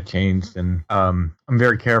kind of changed, and I'm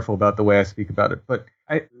very careful about the way I speak about it. But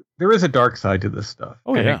there is a dark side to this stuff.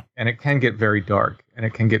 Oh, yeah. And it can get very dark, and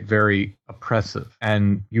it can get very oppressive.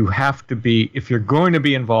 And you have to be, if you're going to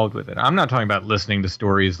be involved with it, I'm not talking about listening to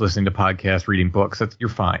stories, listening to podcasts, reading books. You're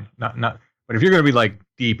fine. But if you're going to be like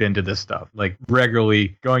deep into this stuff, like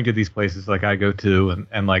regularly going to these places like I go to,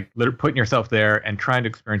 and like putting yourself there and trying to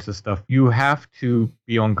experience this stuff, you have to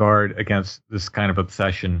be on guard against this kind of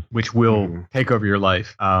obsession, which will take over your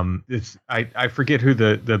life. I forget who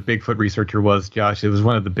the Bigfoot researcher was, Josh. It was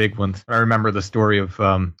one of the big ones. I remember the story of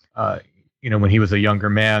when he was a younger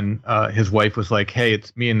man, his wife was like, "Hey,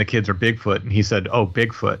 it's me and the kids are Bigfoot," and he said, "Oh,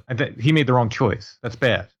 Bigfoot." And he made the wrong choice. That's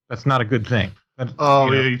bad. That's not a good thing.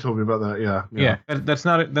 You told me about that. Yeah. That's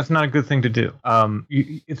not a good thing to do.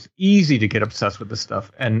 It's easy to get obsessed with this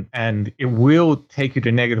stuff, and it will take you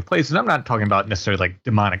to negative places. I'm not talking about necessarily like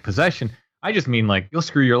demonic possession. I just mean like you'll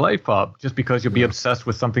screw your life up just because you'll be obsessed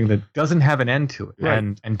with something that doesn't have an end to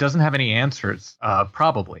it and doesn't have any answers.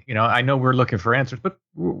 Probably, I know we're looking for answers, but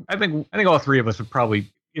I think all three of us would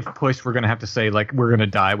probably, if pushed, we're going to have to say like we're going to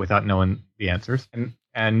die without knowing the answers,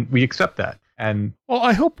 and we accept that. And well,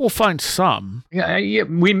 I hope we'll find some. Yeah,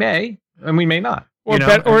 we may, and we may not, or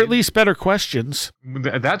or at least better questions.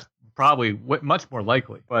 That's probably much more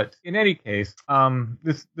likely. But in any case,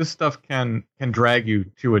 this stuff can drag you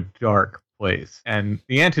to a dark place, and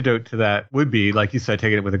the antidote to that would be, like you said,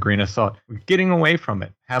 taking it with a grain of salt, getting away from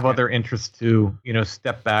it, have other interests to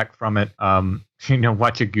step back from it.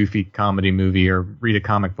 Watch a goofy comedy movie or read a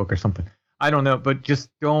comic book or something. I don't know, but just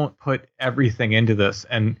don't put everything into this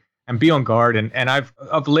and be on guard. And I've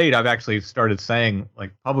actually started saying,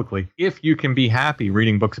 like, publicly, if you can be happy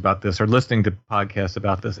reading books about this or listening to podcasts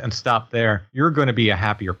about this and stop there, you're going to be a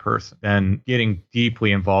happier person than getting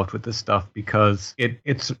deeply involved with this stuff, because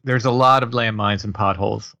there's a lot of landmines and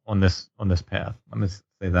potholes on this path. I'm going to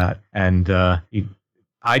say that. And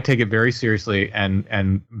I take it very seriously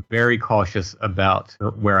and very cautious about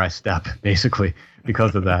where I step, basically,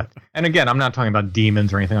 because of that. And again, I'm not talking about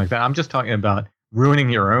demons or anything like that. I'm just talking about ruining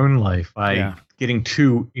your own life by getting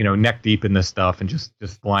too, neck deep in this stuff and just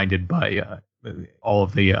blinded by all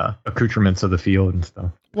of the accoutrements of the field and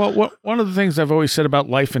stuff. Well, one of the things I've always said about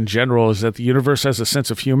life in general is that the universe has a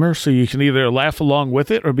sense of humor, so you can either laugh along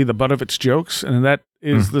with it or be the butt of its jokes, and that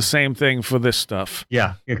is the same thing for this stuff.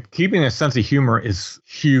 Yeah, keeping a sense of humor is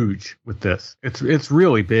huge with this. It's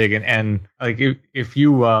really big, and like if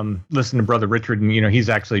you listen to Brother Richard, and he's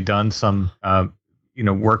actually done some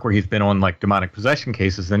work where he's been on like demonic possession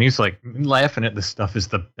cases, and he's like, laughing at this stuff is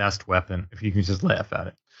the best weapon if you can just laugh at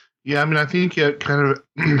it. Yeah, I mean, I think you kind of,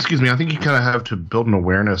 I think you kind of have to build an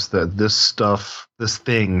awareness that this stuff, this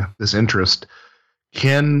thing, this interest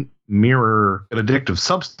can mirror an addictive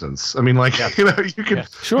substance. I mean, like, you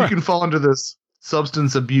can fall into this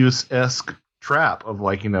substance abuse-esque trap of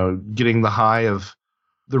like, getting the high of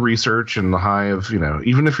the research and the high of,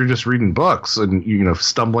 even if you're just reading books and,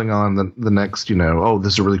 stumbling on the next, oh,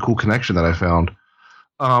 this is a really cool connection that I found.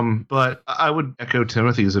 But I would echo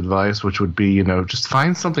Timothy's advice, which would be, just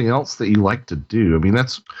find something else that you like to do. I mean,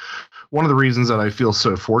 that's one of the reasons that I feel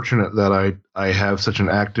so fortunate that I have such an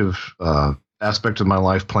active aspect of my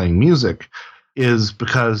life playing music, is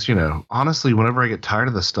because, honestly, whenever I get tired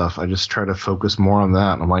of this stuff, I just try to focus more on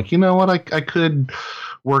that. And I'm like, you know what, I could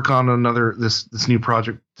work on this new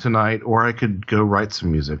project tonight, or I could go write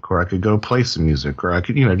some music, or I could go play some music, or I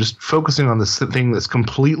could, just focusing on this thing that's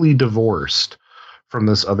completely divorced from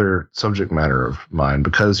this other subject matter of mine.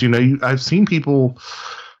 Because, I've seen people,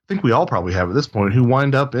 I think we all probably have at this point, who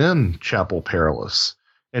wind up in Chapel Perilous,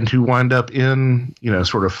 and who wind up in,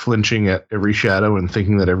 sort of flinching at every shadow and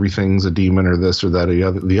thinking that everything's a demon or this or that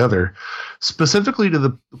or the other. Specifically to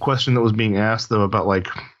the question that was being asked, though, about like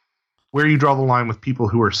where you draw the line with people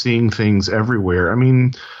who are seeing things everywhere. I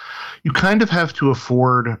mean, you kind of have to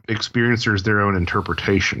afford experiencers their own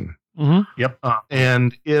interpretation. Mm-hmm. Yep.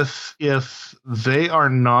 And if they are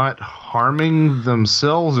not harming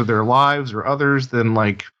themselves or their lives or others, then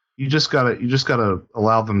like you just gotta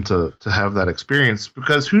allow them to have that experience,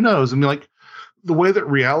 because who knows? I mean, like the way that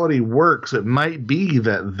reality works, it might be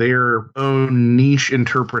that their own niche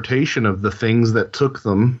interpretation of the things that took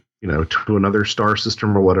them, to another star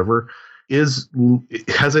system or whatever,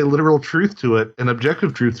 has a literal truth to it, an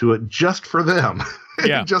objective truth to it, just for them.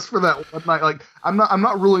 Yeah. Just for that one night. Like I'm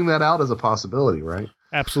not ruling that out as a possibility, right?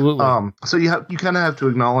 Absolutely. So you kind of have to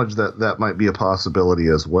acknowledge that might be a possibility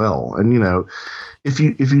as well. And if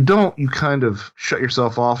you don't, you kind of shut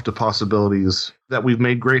yourself off to possibilities that we've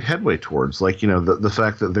made great headway towards. Like, the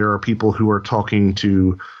fact that there are people who are talking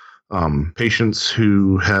to patients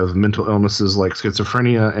who have mental illnesses like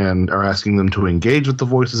schizophrenia and are asking them to engage with the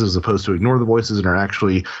voices as opposed to ignore the voices, and are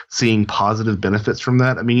actually seeing positive benefits from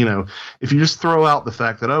that. I mean, if you just throw out the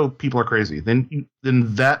fact that, oh, people are crazy, then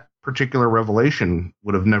that particular revelation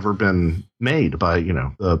would have never been made by,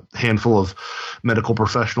 a handful of medical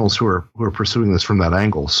professionals who are pursuing this from that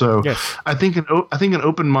angle. So yes. I think an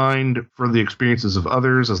open mind for the experiences of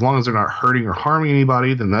others, as long as they're not hurting or harming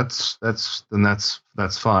anybody, then that's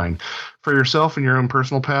fine. For yourself and your own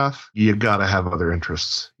personal path, you gotta have other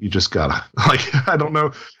interests. You just gotta, like, I don't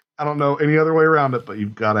know any other way around it, but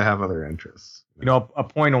you've gotta have other interests. A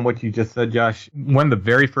point on what you just said, Josh. One of the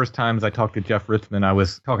very first times I talked to Jeff Ritzman, I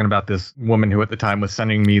was talking about this woman who at the time was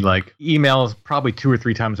sending me like emails probably 2 or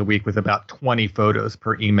 3 times a week with about 20 photos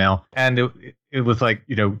per email. And it was like,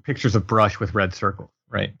 pictures of brush with red circles,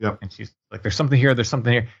 right? Yep. And she's like, there's something here, there's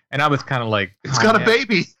something here. And I was kind of like, it's got a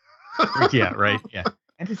baby. Yeah, right. Yeah.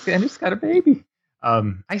 And it's got a baby.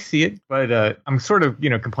 I see it, but I'm sort of,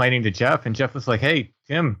 complaining to Jeff, and Jeff was like, "Hey,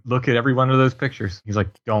 Tim, look at every one of those pictures." He's like,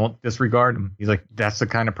 "Don't disregard them." He's like, "That's the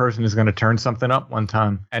kind of person who's going to turn something up one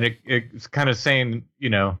time." And it's kind of saying,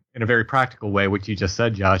 in a very practical way, what you just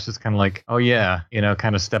said, Josh. It's kind of like, oh yeah,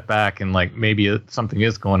 kind of step back and like maybe something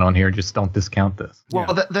is going on here. Just don't discount this.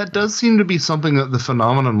 Well, that does seem to be something that the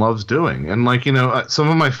phenomenon loves doing, and like some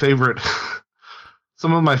of my favorite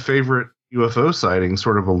UFO sightings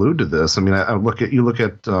sort of allude to this. I mean, you look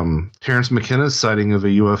at Terrence McKenna's sighting of a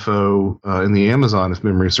UFO in the Amazon, if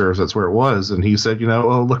memory serves, that's where it was. And he said, it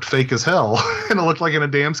looked fake as hell. And it looked like an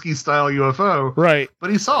Adamski style UFO. Right. But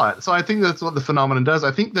he saw it. So I think that's what the phenomenon does.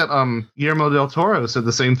 I think that Guillermo del Toro said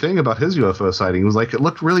the same thing about his UFO sighting. It was like, it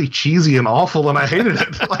looked really cheesy and awful and I hated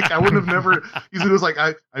it. Like I wouldn't have never, he was like,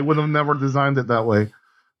 I would have never designed it that way.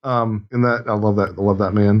 And that, I love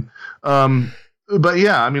that man. But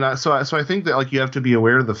yeah, I mean, so I think that like you have to be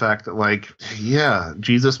aware of the fact that like, yeah,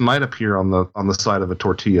 Jesus might appear on the side of a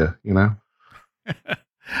tortilla,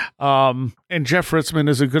 And Jeff Ritzman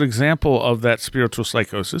is a good example of that spiritual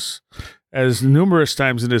psychosis, as numerous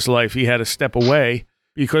times in his life he had to step away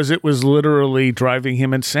because it was literally driving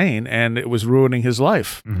him insane and it was ruining his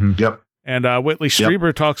life. Mm-hmm. Yep. And Whitley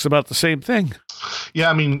Strieber talks about the same thing. Yeah,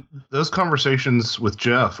 I mean, those conversations with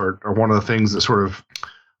Jeff are one of the things that sort of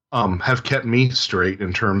have kept me straight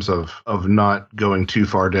in terms of not going too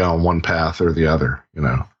far down one path or the other,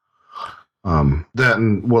 that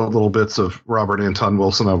and little bits of Robert Anton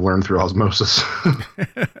Wilson I've learned through osmosis.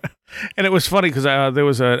 And it was funny because there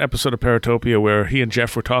was an episode of Paratopia where he and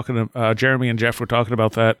Jeff were talking, Jeremy and Jeff were talking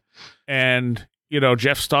about that. And,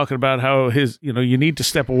 Jeff's talking about how you need to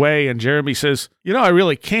step away. And Jeremy says, I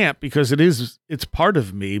really can't because it's part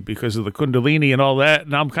of me because of the Kundalini and all that.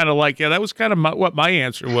 And I'm kind of like, yeah, that was kind of what my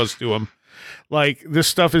answer was to him. Like this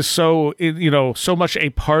stuff is so, so much a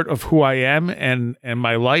part of who I am and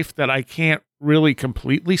my life that I can't really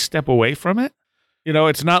completely step away from it.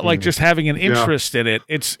 It's not like just having an interest in it.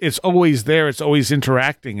 It's always there. It's always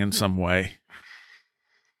interacting in some way.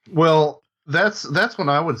 Well, that's when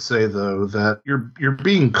I would say though that you're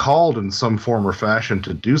being called in some form or fashion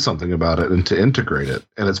to do something about it and to integrate it,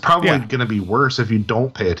 and it's probably going to be worse if you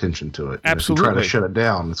don't pay attention to it. Absolutely, if you try to shut it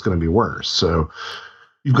down, it's going to be worse. So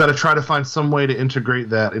you've got to try to find some way to integrate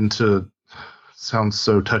that into. Sounds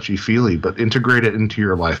so touchy feely, but integrate it into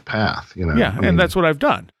your life path. Yeah, and that's what I've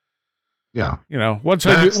done. Yeah, that's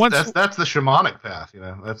the shamanic path.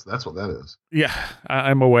 That's what that is. Yeah,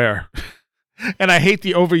 I'm aware. And I hate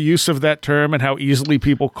the overuse of that term and how easily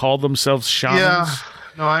people call themselves shamans. Yeah,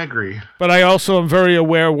 no, I agree. But I also am very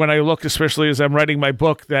aware when I look, especially as I'm writing my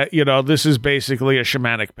book, that, this is basically a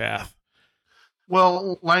shamanic path.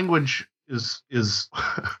 Well, language is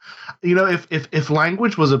if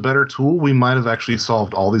language was a better tool, we might have actually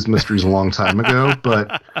solved all these mysteries a long time ago.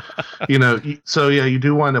 But so yeah, you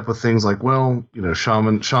do wind up with things like,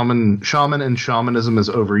 shaman and shamanism is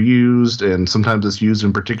overused, and sometimes it's used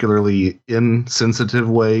in particularly insensitive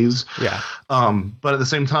ways. Yeah. But at the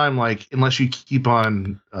same time, like unless you keep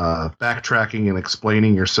on backtracking and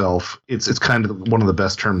explaining yourself, it's kind of one of the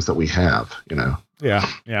best terms that we have. Yeah.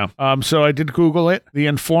 So I did Google it. The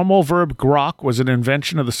informal verb grok was an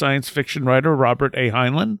invention of the science fiction writer Robert A.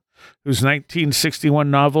 Heinlein, whose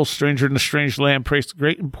 1961 novel Stranger in a Strange Land placed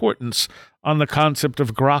great importance on the concept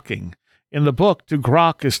of grokking. In the book, to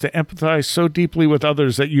grok is to empathize so deeply with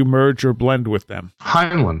others that you merge or blend with them.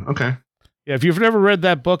 Heinlein, okay. Yeah, if you've never read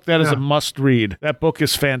that book, that is a must-read. That book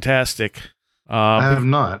is fantastic. I have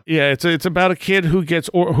not. Yeah, it's about a kid who gets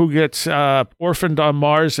orphaned on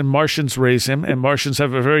Mars, and Martians raise him, and Martians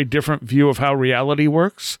have a very different view of how reality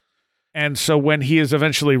works. And so when he is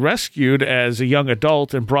eventually rescued as a young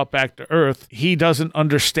adult and brought back to Earth, he doesn't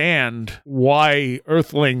understand why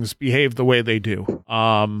Earthlings behave the way they do.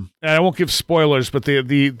 And I won't give spoilers, but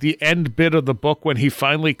the end bit of the book when he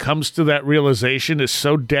finally comes to that realization is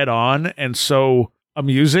so dead on and so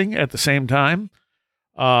amusing at the same time.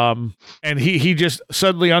 And he just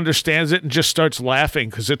suddenly understands it and just starts laughing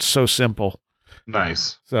because it's so simple.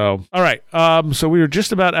 Nice. So, all right. So we were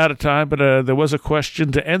just about out of time, but there was a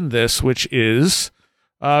question to end this, which is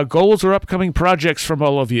goals or upcoming projects from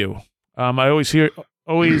all of you. I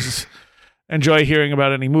always enjoy hearing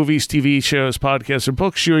about any movies, TV shows, podcasts, or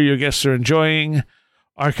books your guests are enjoying.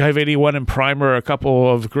 Archive 81 and Primer are a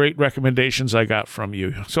couple of great recommendations I got from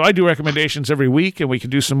you. So I do recommendations every week, and we can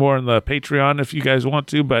do some more on the Patreon if you guys want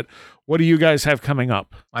to. But what do you guys have coming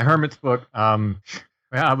up? My Hermit's book.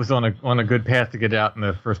 I was on a good path to get out in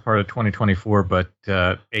the first part of 2024, but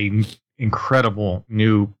a incredible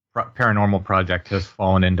new paranormal project has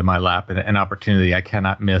fallen into my lap, and an opportunity I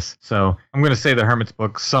cannot miss. So I'm going to say the Hermit's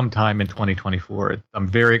book sometime in 2024. I'm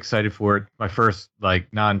very excited for it. My first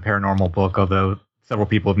non-paranormal book, although several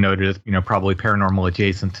people have noted it's probably paranormal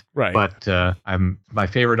adjacent. Right. But I'm my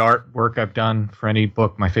favorite artwork I've done for any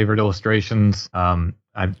book. My favorite illustrations.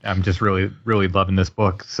 I'm just really, really loving this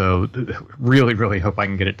book. So really, really hope I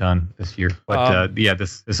can get it done this year. But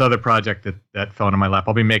this other project that fell into my lap,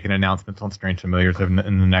 I'll be making announcements on Strange Familiars in the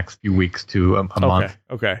next few weeks to a month.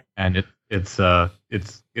 Okay. And it's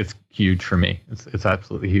huge for me. It's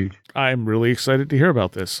absolutely huge. I'm really excited to hear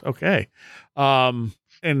about this. Okay.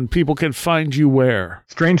 And people can find you where?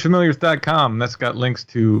 Strangefamiliars.com. That's got links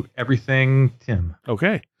to everything, Tim.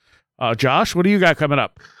 Okay. Josh, what do you got coming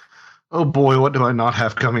up? Oh boy, what do I not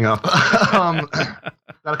have coming up? Got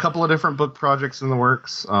a couple of different book projects in the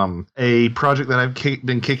works. A project that I've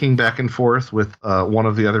been kicking back and forth with one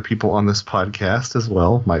of the other people on this podcast as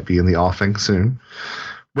well. Might be in the offing soon.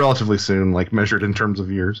 Relatively soon, like measured in terms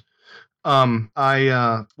of years.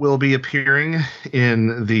 I will be appearing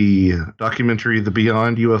in the documentary The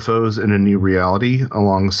Beyond UFOs in a New Reality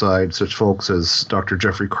alongside such folks as Dr.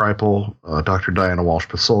 Jeffrey Kripal, Dr. Diana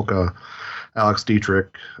Walsh-Pasulka, Alex Dietrich,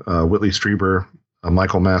 Whitley Strieber,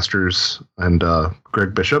 Michael Masters, and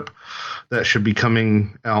Greg Bishop. That should be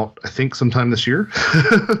coming out, I think, sometime this year.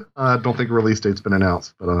 I don't think a release date's been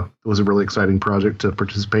announced, but it was a really exciting project to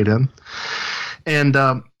participate in. And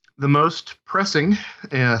the most pressing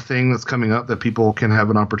thing that's coming up that people can have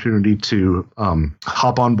an opportunity to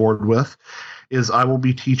hop on board with is I will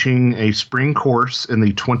be teaching a spring course in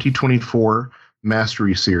the 2024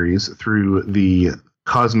 Mastery Series through the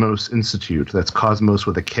Cosmos Institute. That's Cosmos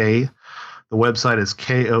with a K. The website is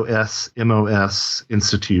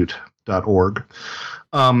kosmosinstitute.org.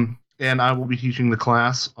 And I will be teaching the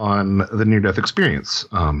class on the near-death experience.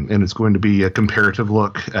 And it's going to be a comparative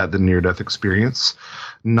look at the near-death experience.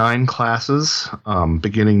 9 classes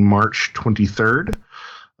beginning March 23rd.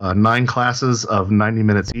 9 classes of 90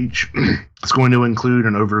 minutes each. It's going to include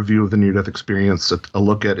an overview of the near-death experience, a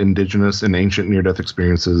look at indigenous and ancient near-death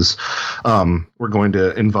experiences. We're going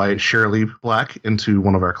to invite Shirley Black into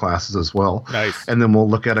one of our classes as well. Nice. And then we'll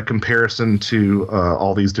look at a comparison to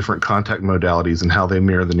all these different contact modalities and how they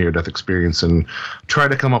mirror the near-death experience and try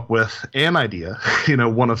to come up with an idea,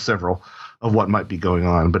 one of several, of what might be going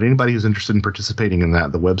on. But anybody who's interested in participating in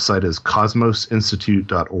that, the website is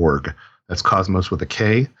cosmosinstitute.org. That's Cosmos with a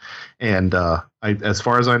K. And as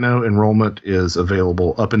far as I know, enrollment is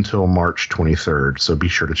available up until March 23rd. So be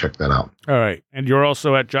sure to check that out. All right. And you're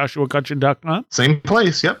also at joshuacutchin.com? Same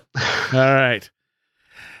place. Yep. All right.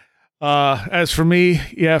 As for me,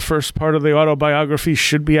 first part of the autobiography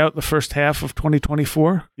should be out the first half of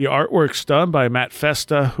 2024. The artwork's done by Matt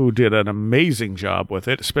Festa, who did an amazing job with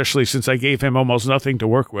it, especially since I gave him almost nothing to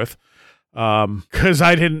work with. Because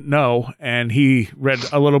I didn't know, and he read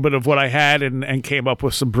a little bit of what I had and came up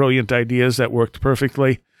with some brilliant ideas that worked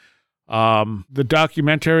perfectly. The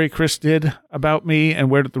documentary Chris did about me and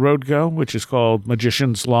Where Did the Road Go, which is called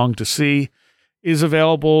Magicians Long to See, is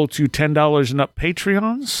available to $10 and up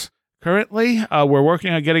Patreons currently. We're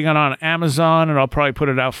working on getting it on Amazon, and I'll probably put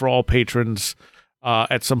it out for all patrons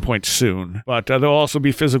at some point soon. But there'll also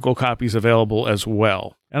be physical copies available as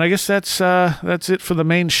well. And I guess that's it for the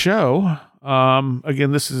main show.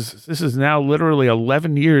 Again, this is now literally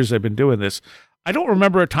 11 years I've been doing this. I don't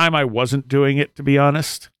remember a time I wasn't doing it, to be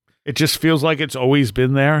honest. It just feels like it's always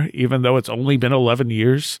been there, even though it's only been 11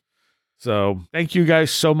 years. So thank you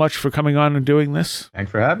guys so much for coming on and doing this.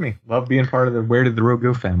 Thanks for having me. Love being part of the Where Did the Road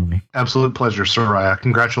Go family. Absolute pleasure, Soraya.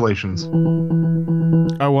 Congratulations.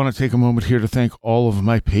 I want to take a moment here to thank all of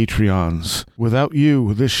my Patreons. Without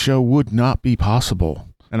you, this show would not be possible.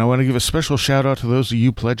 And I want to give a special shout out to those of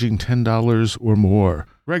you pledging $10 or more.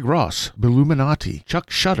 Greg Ross, Billuminati, Chuck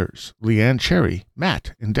Shutters, Leanne Cherry,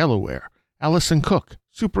 Matt in Delaware, Allison Cook,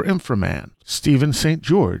 Super Inframan, Stephen St.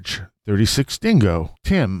 George, 36 Dingo,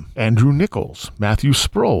 Tim, Andrew Nichols, Matthew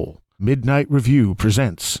Sproul, Midnight Review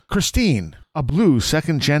presents Christine, a blue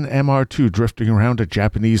second-gen MR2 drifting around a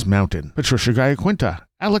Japanese mountain, Patricia Giaquinta,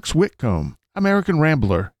 Alex Whitcomb, American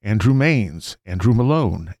Rambler, Andrew Maines, Andrew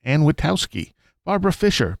Malone, Ann Witowski, Barbara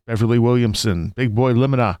Fisher, Beverly Williamson, Big Boy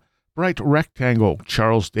Limina, Bright Rectangle,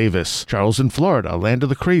 Charles Davis, Charles in Florida, Land of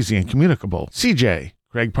the Crazy and Communicable, CJ,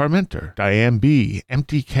 Craig Parmenter, Diane B.,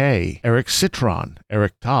 MTK, Eric Citron,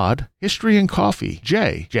 Eric Todd, History and Coffee,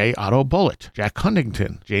 J. Otto Bullitt, Jack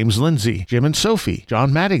Huntington, James Lindsay, Jim and Sophie, John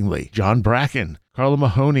Mattingly, John Bracken, Carla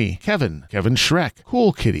Mahoney, Kevin Schreck,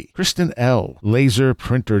 Cool Kitty, Kristen L., Laser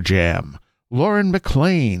Printer Jam, Lauren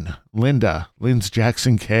McLean, Linda, Linz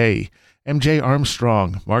Jackson K., MJ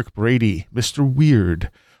Armstrong, Mark Brady, Mr.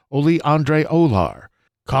 Weird, Oli Andre Olar,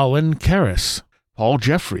 Colin Karras, Paul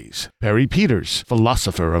Jeffries, Perry Peters,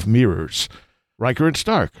 Philosopher of Mirrors, Riker and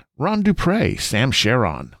Stark, Ron Dupre, Sam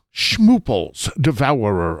Sharon, Schmooples,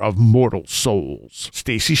 Devourer of Mortal Souls,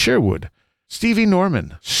 Stacey Sherwood, Stevie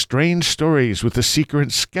Norman, Strange Stories with the Seeker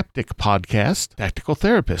and Skeptic podcast, Tactical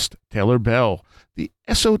Therapist, Taylor Bell, the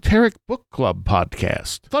Esoteric Book Club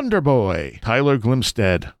podcast, Thunderboy, Tyler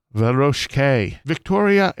Glimstead, Varosh K,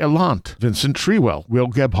 Victoria Elant, Vincent Trewell, Will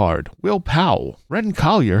Gebhard, Will Powell, Ren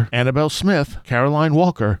Collier, Annabelle Smith, Caroline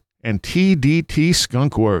Walker, and TDT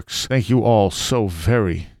Skunkworks. Thank you all so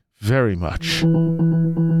very, very much.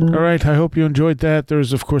 All right, I hope you enjoyed that.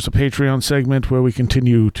 There's, of course, a Patreon segment where we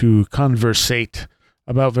continue to conversate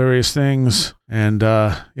about various things. And,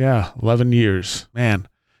 11 years. Man,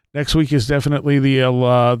 next week is definitely the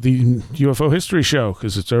UFO History Show,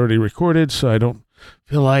 because it's already recorded, so I don't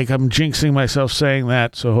feel like I'm jinxing myself saying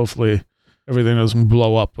that. So hopefully everything doesn't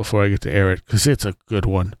blow up before I get to air it, because it's a good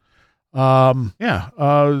one. I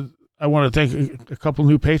want to thank a couple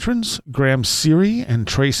new patrons, Graham Siri and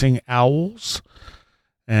Tracing Owls.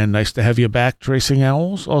 And nice to have you back, Tracing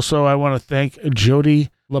Owls. Also, I want to thank Jody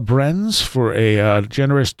Lebrenz for a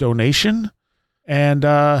generous donation. And,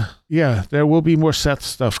 there will be more Seth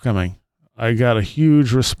stuff coming. I got a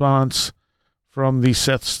huge response from the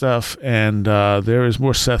Seth stuff, and there is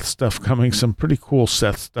more Seth stuff coming, some pretty cool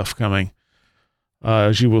Seth stuff coming,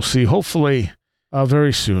 as you will see, hopefully,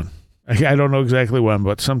 very soon. I don't know exactly when,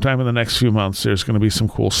 but sometime in the next few months, there's going to be some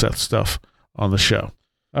cool Seth stuff on the show.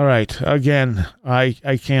 All right. Again, I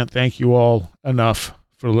can't thank you all enough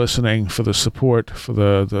for listening, for the support, for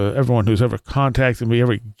the everyone who's ever contacted me,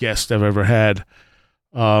 every guest I've ever had.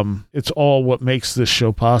 It's all what makes this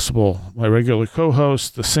show possible. My regular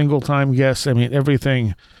co-host, the single-time guests, I mean,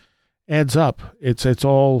 everything adds up. It's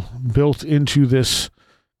all built into this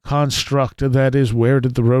construct that is Where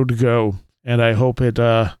Did the Road Go? And I hope it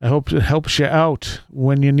helps you out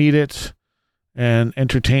when you need it and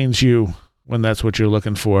entertains you when that's what you're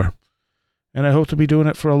looking for. And I hope to be doing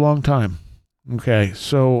it for a long time. Okay,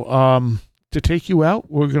 so to take you out,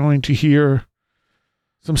 we're going to hear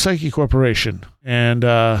some Psyche Corporation. And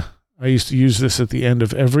I used to use this at the end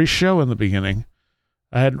of every show in the beginning.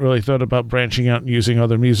 I hadn't really thought about branching out and using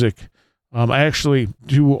other music. I actually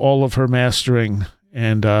do all of her mastering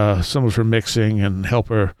and some of her mixing and help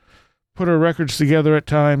her put her records together at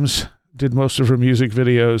times, did most of her music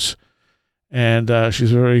videos, and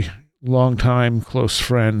she's a very long-time close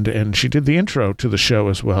friend, and she did the intro to the show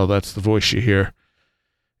as well. That's the voice you hear,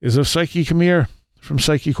 is of Psyche Camille from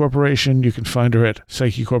Psyche Corporation. You can find her at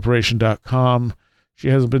psychecorporation.com. She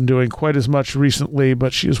hasn't been doing quite as much recently,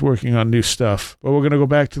 but she is working on new stuff. But we're going to go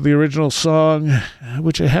back to the original song,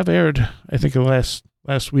 which I have aired, I think, last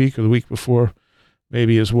week or the week before,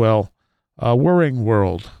 maybe as well. Whirring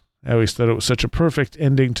World. I always thought it was such a perfect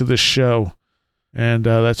ending to this show, and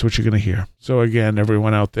that's what you're going to hear. So again,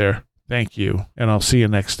 everyone out there, thank you, and I'll see you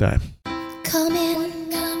next time. Come in,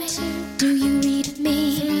 do you read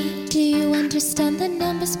me? Do you understand the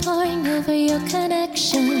numbers pouring over your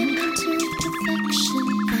connection? To perfection,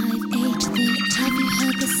 583. Have you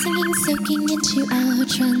heard the singing soaking into our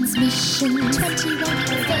transmission? 21,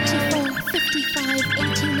 34, 55,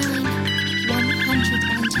 89,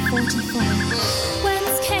 144.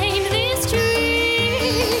 Whence came this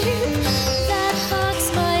dream that haunts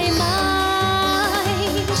my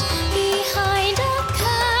mind? Behind a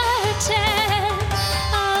curtain,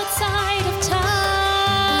 outside of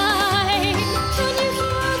time. Can you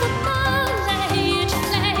hear the ballet it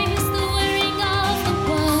plays, the whirring of the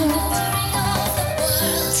world?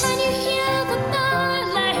 Can you hear the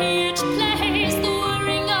ballet it plays, the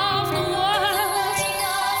whirring of the world?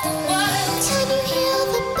 Can you hear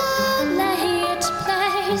the ballet it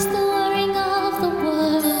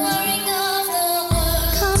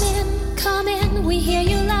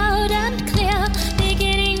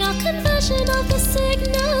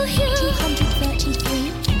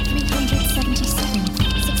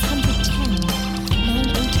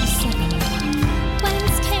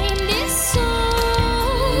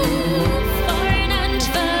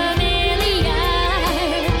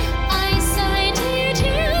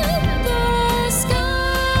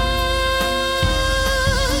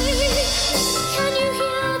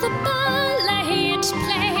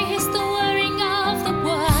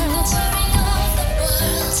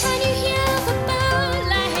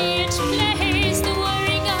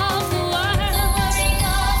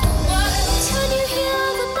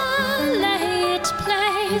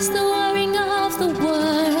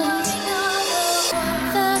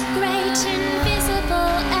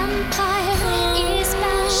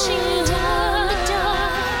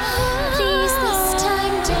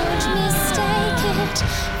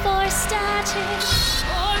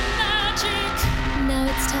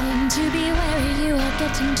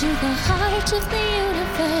into the heart of the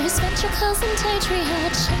universe. Ventricles and atrial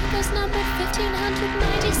chambers numbered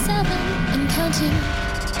 1597 and counting.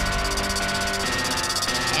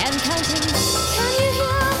 And counting. Can you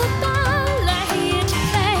hear the ballet? It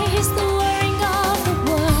plays the whirring of the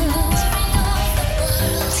world.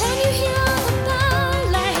 Can you hear the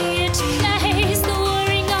ballet? It plays the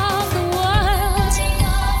whirring of the world.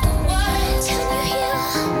 Can you hear?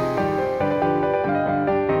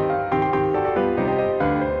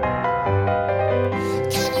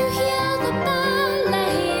 Can you hear the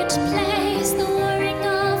ballet? It plays the whirring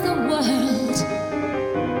of the world.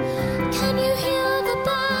 Can you hear the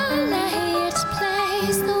ballet? It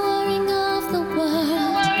plays the whirring of the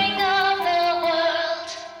world.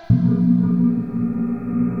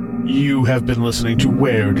 You have been listening to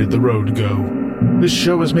Where Did the Road Go? This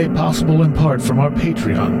show is made possible in part from our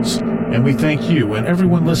Patreons, and we thank you and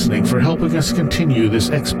everyone listening for helping us continue this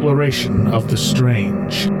exploration of the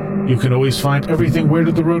strange. You can always find everything Where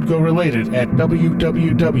Did the Road Go related at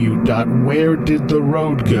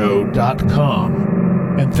www.wheredidtheroadgo.com.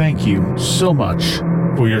 And thank you so much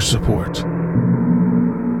for your support.